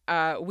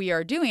we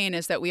are doing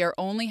is that we are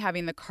only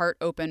having the cart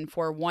open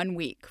for 1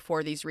 week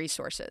for these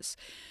resources.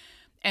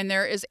 And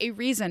there is a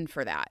reason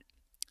for that.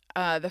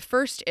 The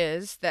first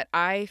is that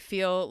I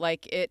feel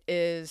like it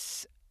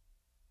is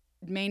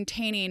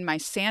maintaining my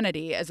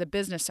sanity as a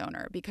business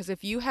owner, because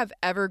if you have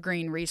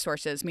evergreen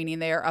resources, meaning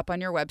they are up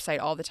on your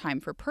website all the time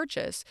for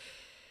purchase,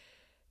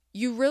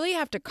 you really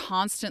have to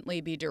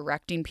constantly be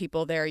directing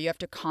people there. You have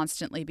to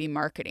constantly be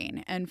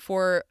marketing. And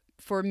for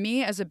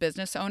me as a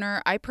business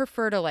owner, I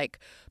prefer to like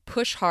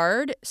push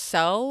hard,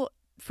 sell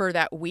for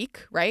that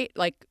week, right?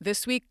 Like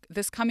this week,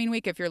 this coming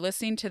week, if you're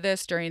listening to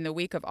this during the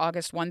week of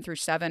August 1 through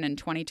 7 in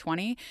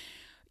 2020,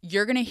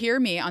 you're going to hear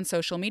me on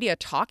social media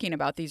talking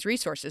about these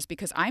resources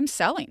because I'm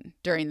selling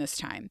during this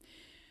time.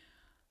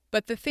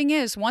 But the thing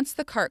is, once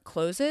the cart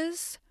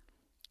closes,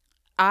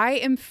 I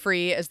am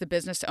free as the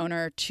business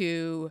owner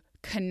to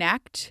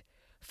connect,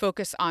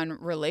 focus on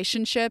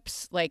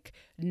relationships, like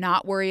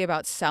not worry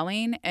about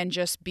selling, and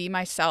just be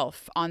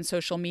myself on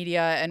social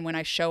media. And when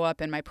I show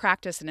up in my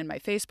practice and in my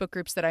Facebook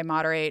groups that I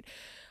moderate,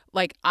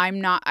 like I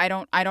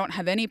don't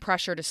have any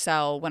pressure to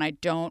sell when I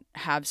don't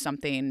have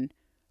something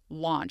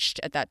launched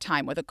at that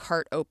time with a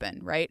cart open,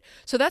 right?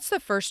 So that's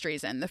the first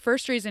reason. The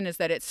first reason is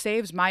that it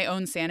saves my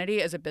own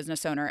sanity as a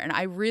business owner. And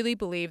I really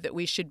believe that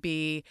we should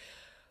be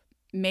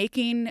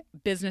making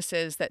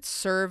businesses that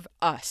serve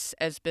us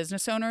as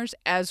business owners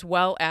as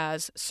well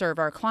as serve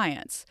our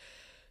clients.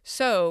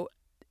 So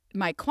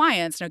my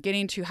clients, now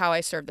getting to how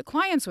I serve the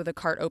clients with a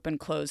cart open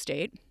close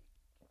date,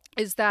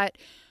 is that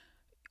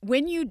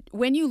when you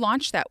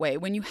launch that way,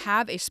 when you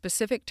have a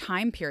specific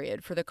time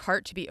period for the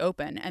cart to be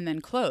open and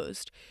then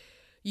closed,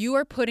 you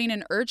are putting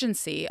an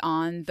urgency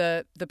on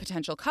the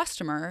potential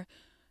customer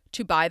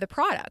to buy the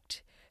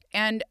product.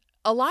 And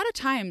a lot of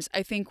times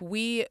I think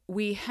we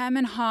hem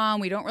and hum,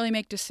 we don't really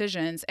make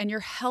decisions, and you're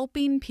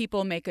helping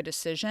people make a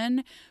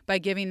decision by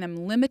giving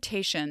them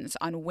limitations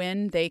on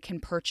when they can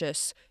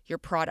purchase your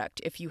product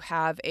if you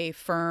have a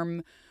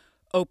firm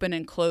open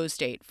and close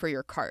date for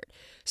your cart.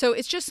 So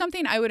it's just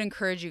something I would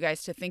encourage you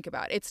guys to think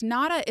about. It's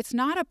not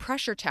a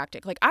pressure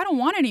tactic. Like, I don't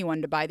want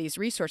anyone to buy these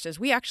resources.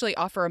 We actually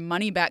offer a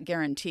money back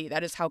guarantee.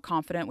 That is how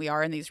confident we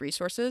are in these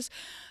resources.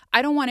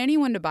 I don't want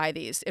anyone to buy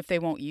these if they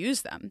won't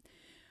use them.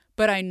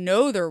 But I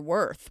know they're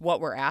worth what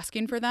we're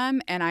asking for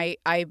them, and I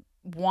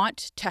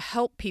want to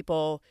help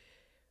people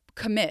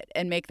commit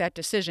and make that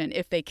decision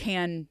if they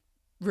can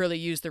really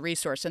use the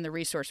resource, and the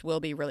resource will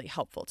be really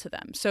helpful to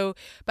them. So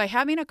by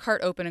having a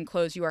cart open and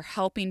close, you are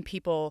helping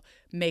people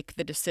make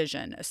the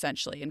decision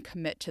essentially and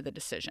commit to the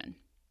decision.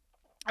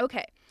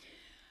 Okay.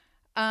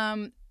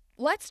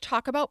 Let's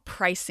talk about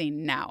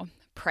pricing now.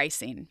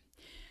 Pricing.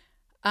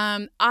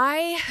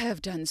 I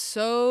have done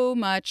so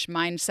much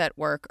mindset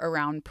work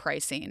around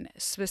pricing,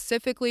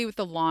 specifically with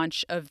the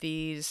launch of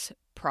these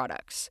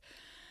products.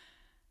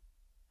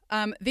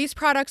 These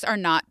products are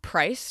not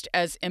priced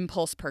as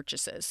impulse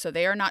purchases. So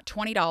they are not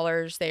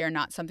 $20. They are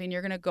not something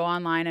you're going to go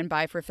online and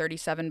buy for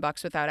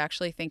 $37 without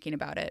actually thinking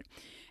about it.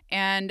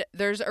 And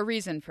there's a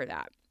reason for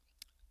that,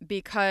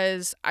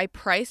 because I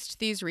priced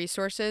these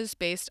resources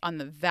based on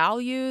the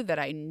value that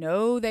I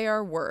know they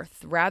are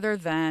worth rather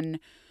than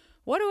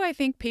what do I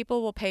think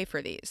people will pay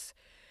for these?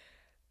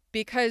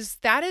 Because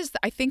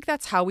I think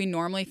that's how we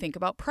normally think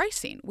about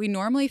pricing. We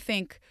normally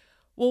think,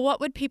 well,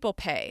 what would people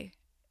pay?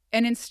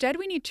 And instead,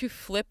 we need to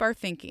flip our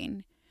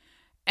thinking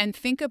and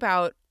think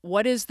about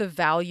what is the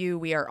value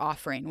we are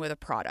offering with a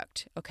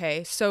product,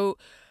 okay? So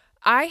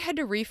I had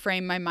to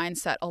reframe my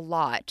mindset a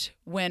lot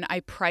when I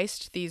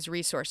priced these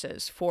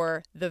resources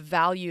for the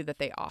value that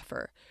they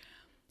offer.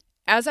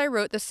 As I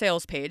wrote the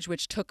sales page,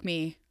 which took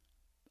me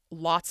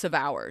lots of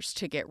hours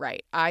to get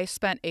right, I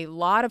spent a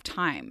lot of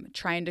time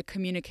trying to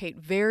communicate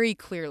very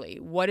clearly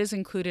what is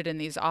included in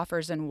these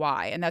offers and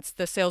why. And that's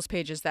the sales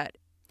page is that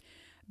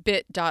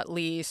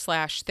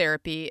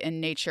bit.ly/therapy in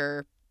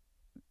nature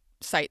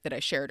site that I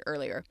shared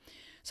earlier.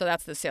 So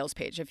that's the sales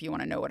page if you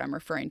want to know what I'm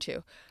referring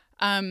to.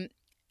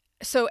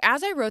 So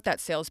as I wrote that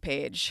sales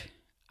page,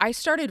 I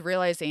started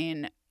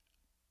realizing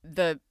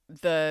the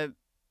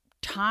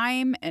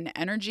time and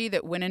energy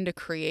that went into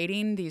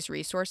creating these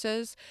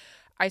resources.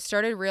 I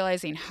started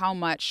realizing how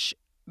much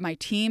my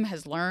team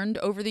has learned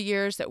over the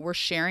years that we're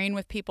sharing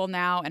with people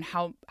now, and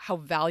how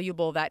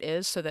valuable that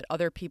is so that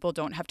other people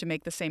don't have to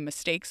make the same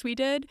mistakes we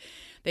did.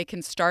 They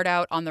can start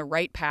out on the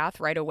right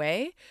path right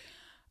away.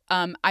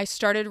 I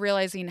started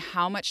realizing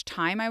how much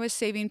time I was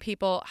saving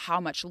people, how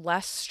much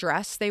less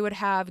stress they would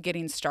have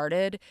getting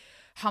started,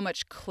 how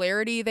much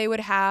clarity they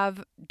would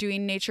have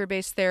doing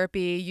nature-based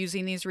therapy,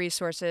 using these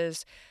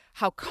resources,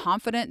 how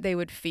confident they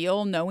would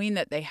feel knowing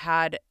that they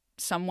had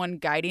someone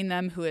guiding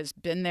them who has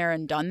been there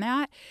and done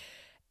that.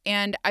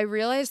 And I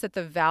realized that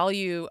the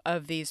value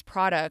of these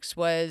products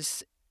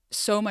was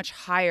so much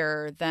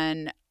higher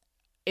than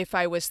if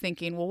I was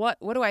thinking, well,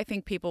 what do I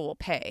think people will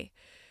pay?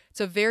 It's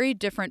a very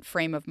different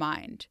frame of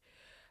mind.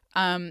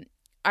 I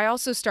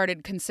also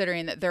started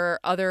considering that there are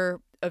other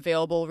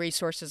available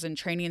resources and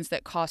trainings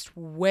that cost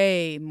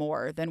way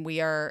more than we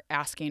are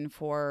asking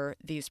for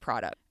these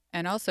products.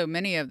 And also,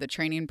 many of the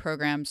training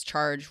programs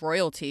charge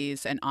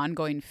royalties and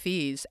ongoing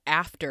fees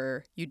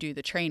after you do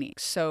the training.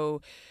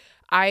 So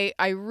I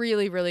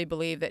really, really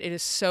believe that it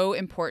is so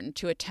important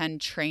to attend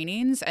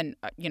trainings. And,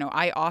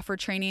 I offer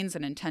trainings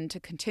and intend to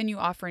continue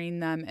offering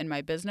them in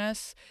my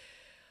business.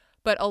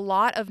 But a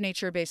lot of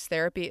nature-based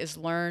therapy is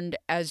learned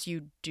as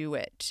you do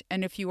it.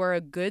 And if you are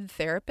a good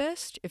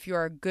therapist, if you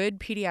are a good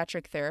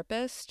pediatric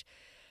therapist,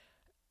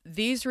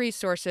 these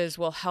resources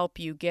will help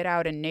you get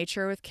out in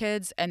nature with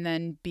kids and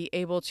then be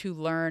able to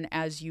learn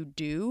as you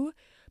do,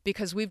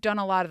 because we've done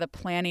a lot of the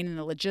planning and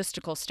the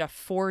logistical stuff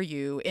for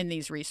you in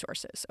these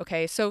resources.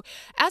 Okay. So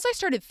as I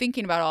started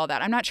thinking about all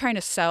that, I'm not trying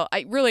to sell,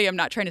 I really am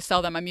not trying to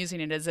sell them. I'm using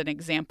it as an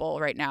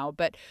example right now,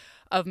 but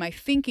of my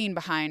thinking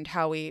behind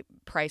how we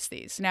price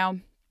these. Now,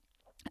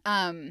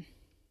 that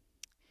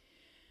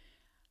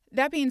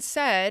being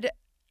said,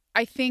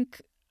 I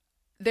think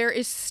there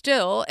is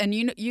still, and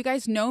you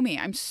guys know me,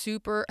 I'm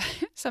super,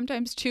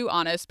 sometimes too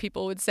honest,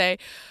 people would say,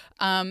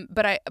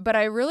 but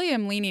I really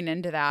am leaning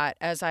into that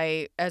as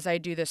I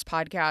do this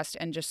podcast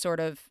and just sort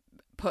of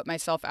put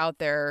myself out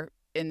there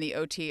in the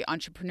OT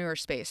entrepreneur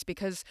space,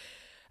 because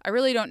I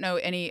really don't know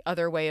any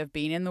other way of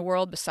being in the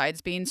world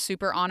besides being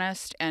super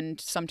honest. And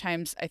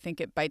sometimes I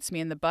think it bites me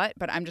in the butt,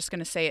 but I'm just going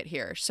to say it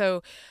here.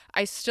 So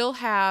I still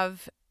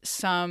have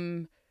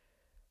some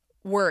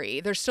worry.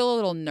 There's still a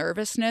little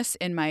nervousness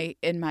in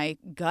my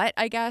gut,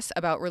 I guess,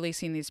 about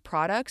releasing these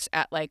products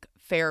at like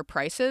fair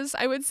prices,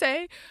 I would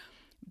say,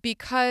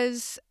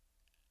 because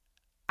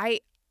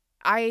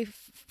I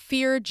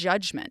fear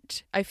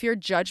judgment. I fear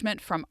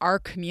judgment from our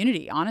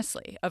community,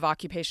 honestly, of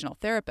occupational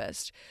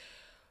therapists,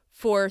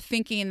 for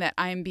thinking that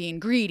I'm being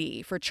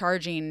greedy, for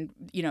charging,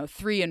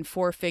 3 and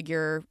 4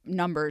 figure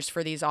numbers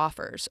for these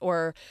offers,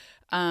 or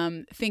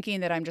thinking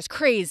that I'm just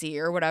crazy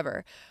or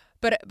whatever.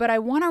 But I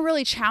want to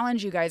really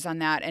challenge you guys on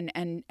that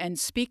and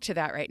speak to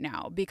that right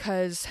now,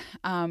 because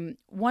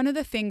one of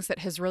the things that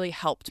has really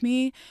helped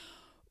me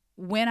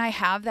when I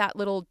have that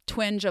little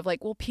twinge of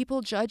like, will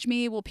people judge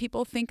me? Will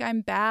people think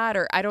I'm bad?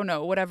 Or I don't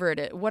know, whatever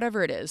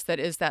it is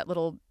that is that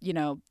little,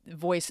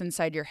 voice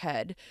inside your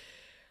head.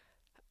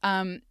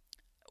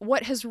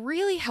 What has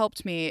really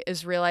helped me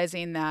is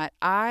realizing that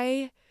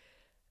I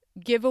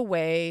give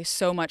away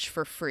so much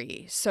for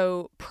free.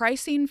 So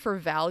pricing for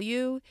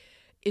value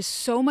is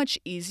so much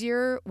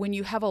easier when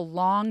you have a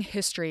long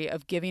history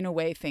of giving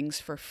away things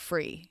for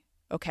free.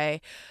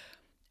 Okay.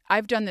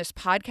 I've done this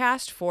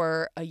podcast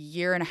for a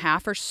year and a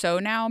half or so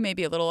now,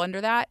 maybe a little under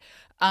that.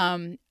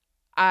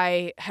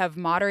 I have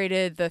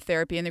moderated the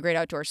Therapy in the Great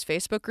Outdoors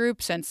Facebook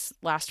group since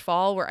last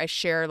fall, where I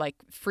share like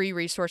free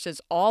resources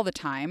all the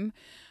time.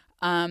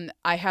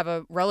 I have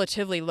a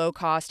relatively low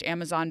cost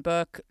Amazon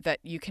book that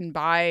you can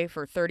buy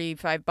for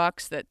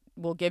 $35 that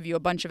will give you a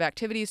bunch of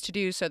activities to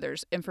do. So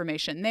there's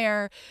information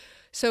there.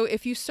 So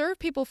if you serve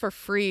people for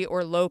free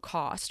or low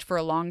cost for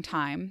a long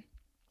time,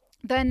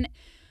 then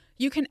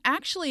you can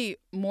actually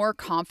more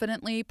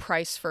confidently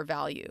price for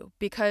value.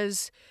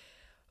 Because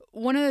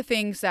one of the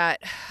things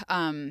that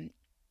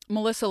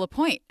Melissa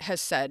Lapointe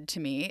has said to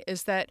me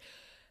is that,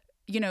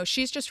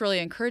 she's just really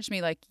encouraged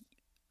me, like,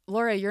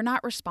 Laura, you're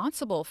not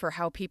responsible for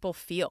how people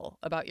feel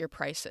about your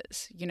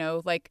prices,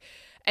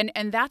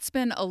 and that's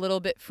been a little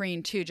bit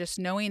freeing too, just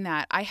knowing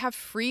that I have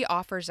free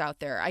offers out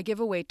there. I give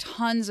away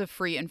tons of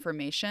free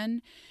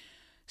information.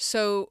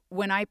 So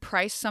when I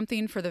price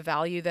something for the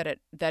value that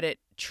it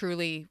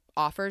truly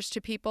offers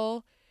to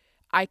people,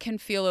 I can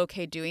feel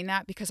okay doing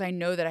that, because I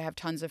know that I have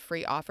tons of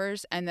free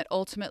offers, and that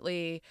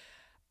ultimately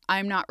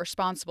I'm not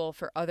responsible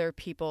for other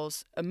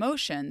people's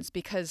emotions,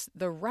 because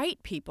the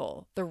right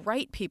people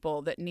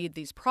that need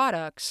these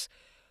products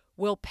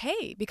will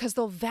pay, because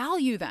they'll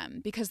value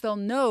them, because they'll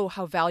know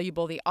how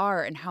valuable they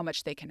are and how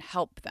much they can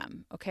help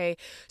them. Okay.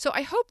 So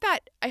I hope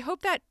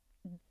that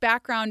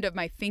background of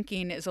my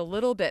thinking is a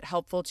little bit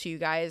helpful to you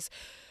guys.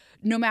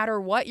 No matter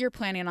what you're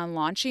planning on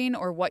launching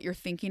or what you're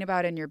thinking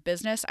about in your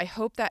business, I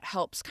hope that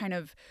helps kind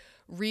of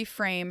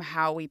reframe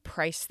how we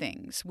price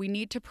things. We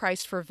need to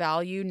price for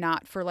value,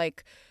 not for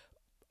like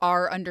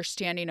our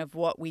understanding of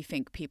what we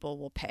think people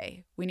will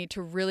pay. We need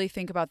to really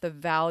think about the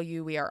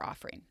value we are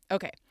offering.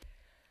 Okay.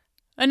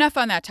 Enough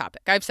on that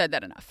topic. I've said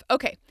that enough.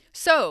 Okay.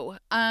 So,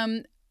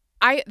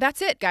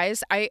 that's it,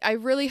 guys. I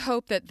really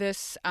hope that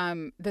this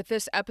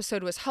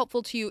episode was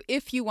helpful to you.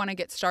 If you want to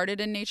get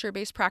started in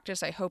nature-based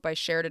practice, I hope I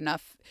shared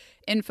enough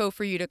info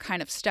for you to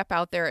kind of step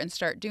out there and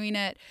start doing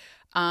it.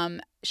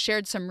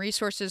 Shared some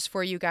resources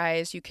for you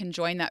guys. You can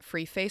join that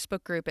free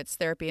Facebook group. It's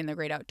Therapy in the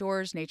Great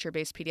Outdoors,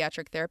 Nature-Based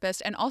Pediatric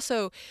Therapist. And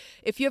also,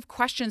 if you have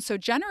questions, so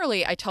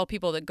generally I tell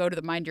people to go to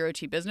the Mind Your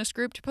OT business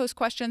group to post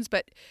questions,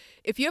 but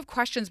if you have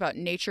questions about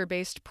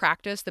nature-based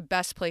practice, the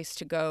best place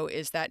to go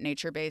is that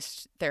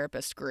nature-based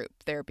therapist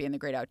group, Therapy in the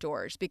Great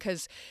Outdoors,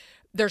 because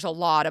there's a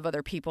lot of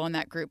other people in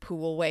that group who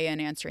will weigh in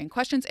answering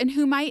questions and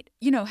who might,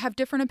 have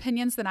different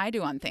opinions than I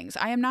do on things.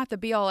 I am not the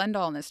be all end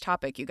all in this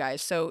topic, you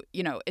guys. So,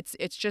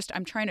 it's just,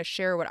 I'm trying to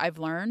share what I've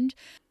learned.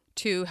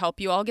 to help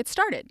you all get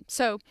started.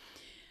 So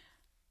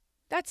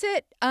that's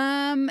it.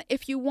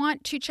 If you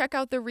want to check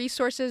out the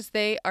resources,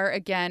 they are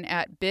again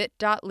at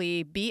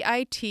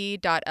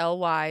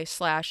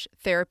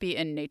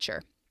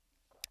bit.ly/therapy-in-nature.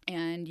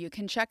 And you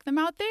can check them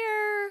out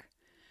there.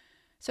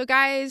 So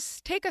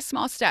guys, take a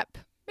small step.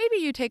 Maybe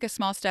you take a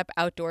small step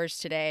outdoors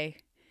today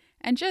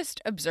and just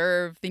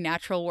observe the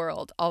natural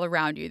world all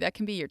around you. That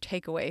can be your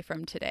takeaway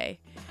from today.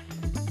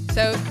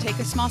 So take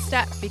a small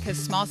step, because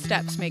small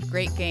steps make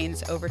great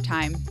gains over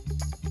time.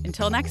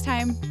 Until next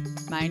time,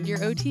 mind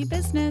your OT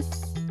business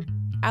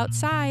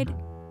outside.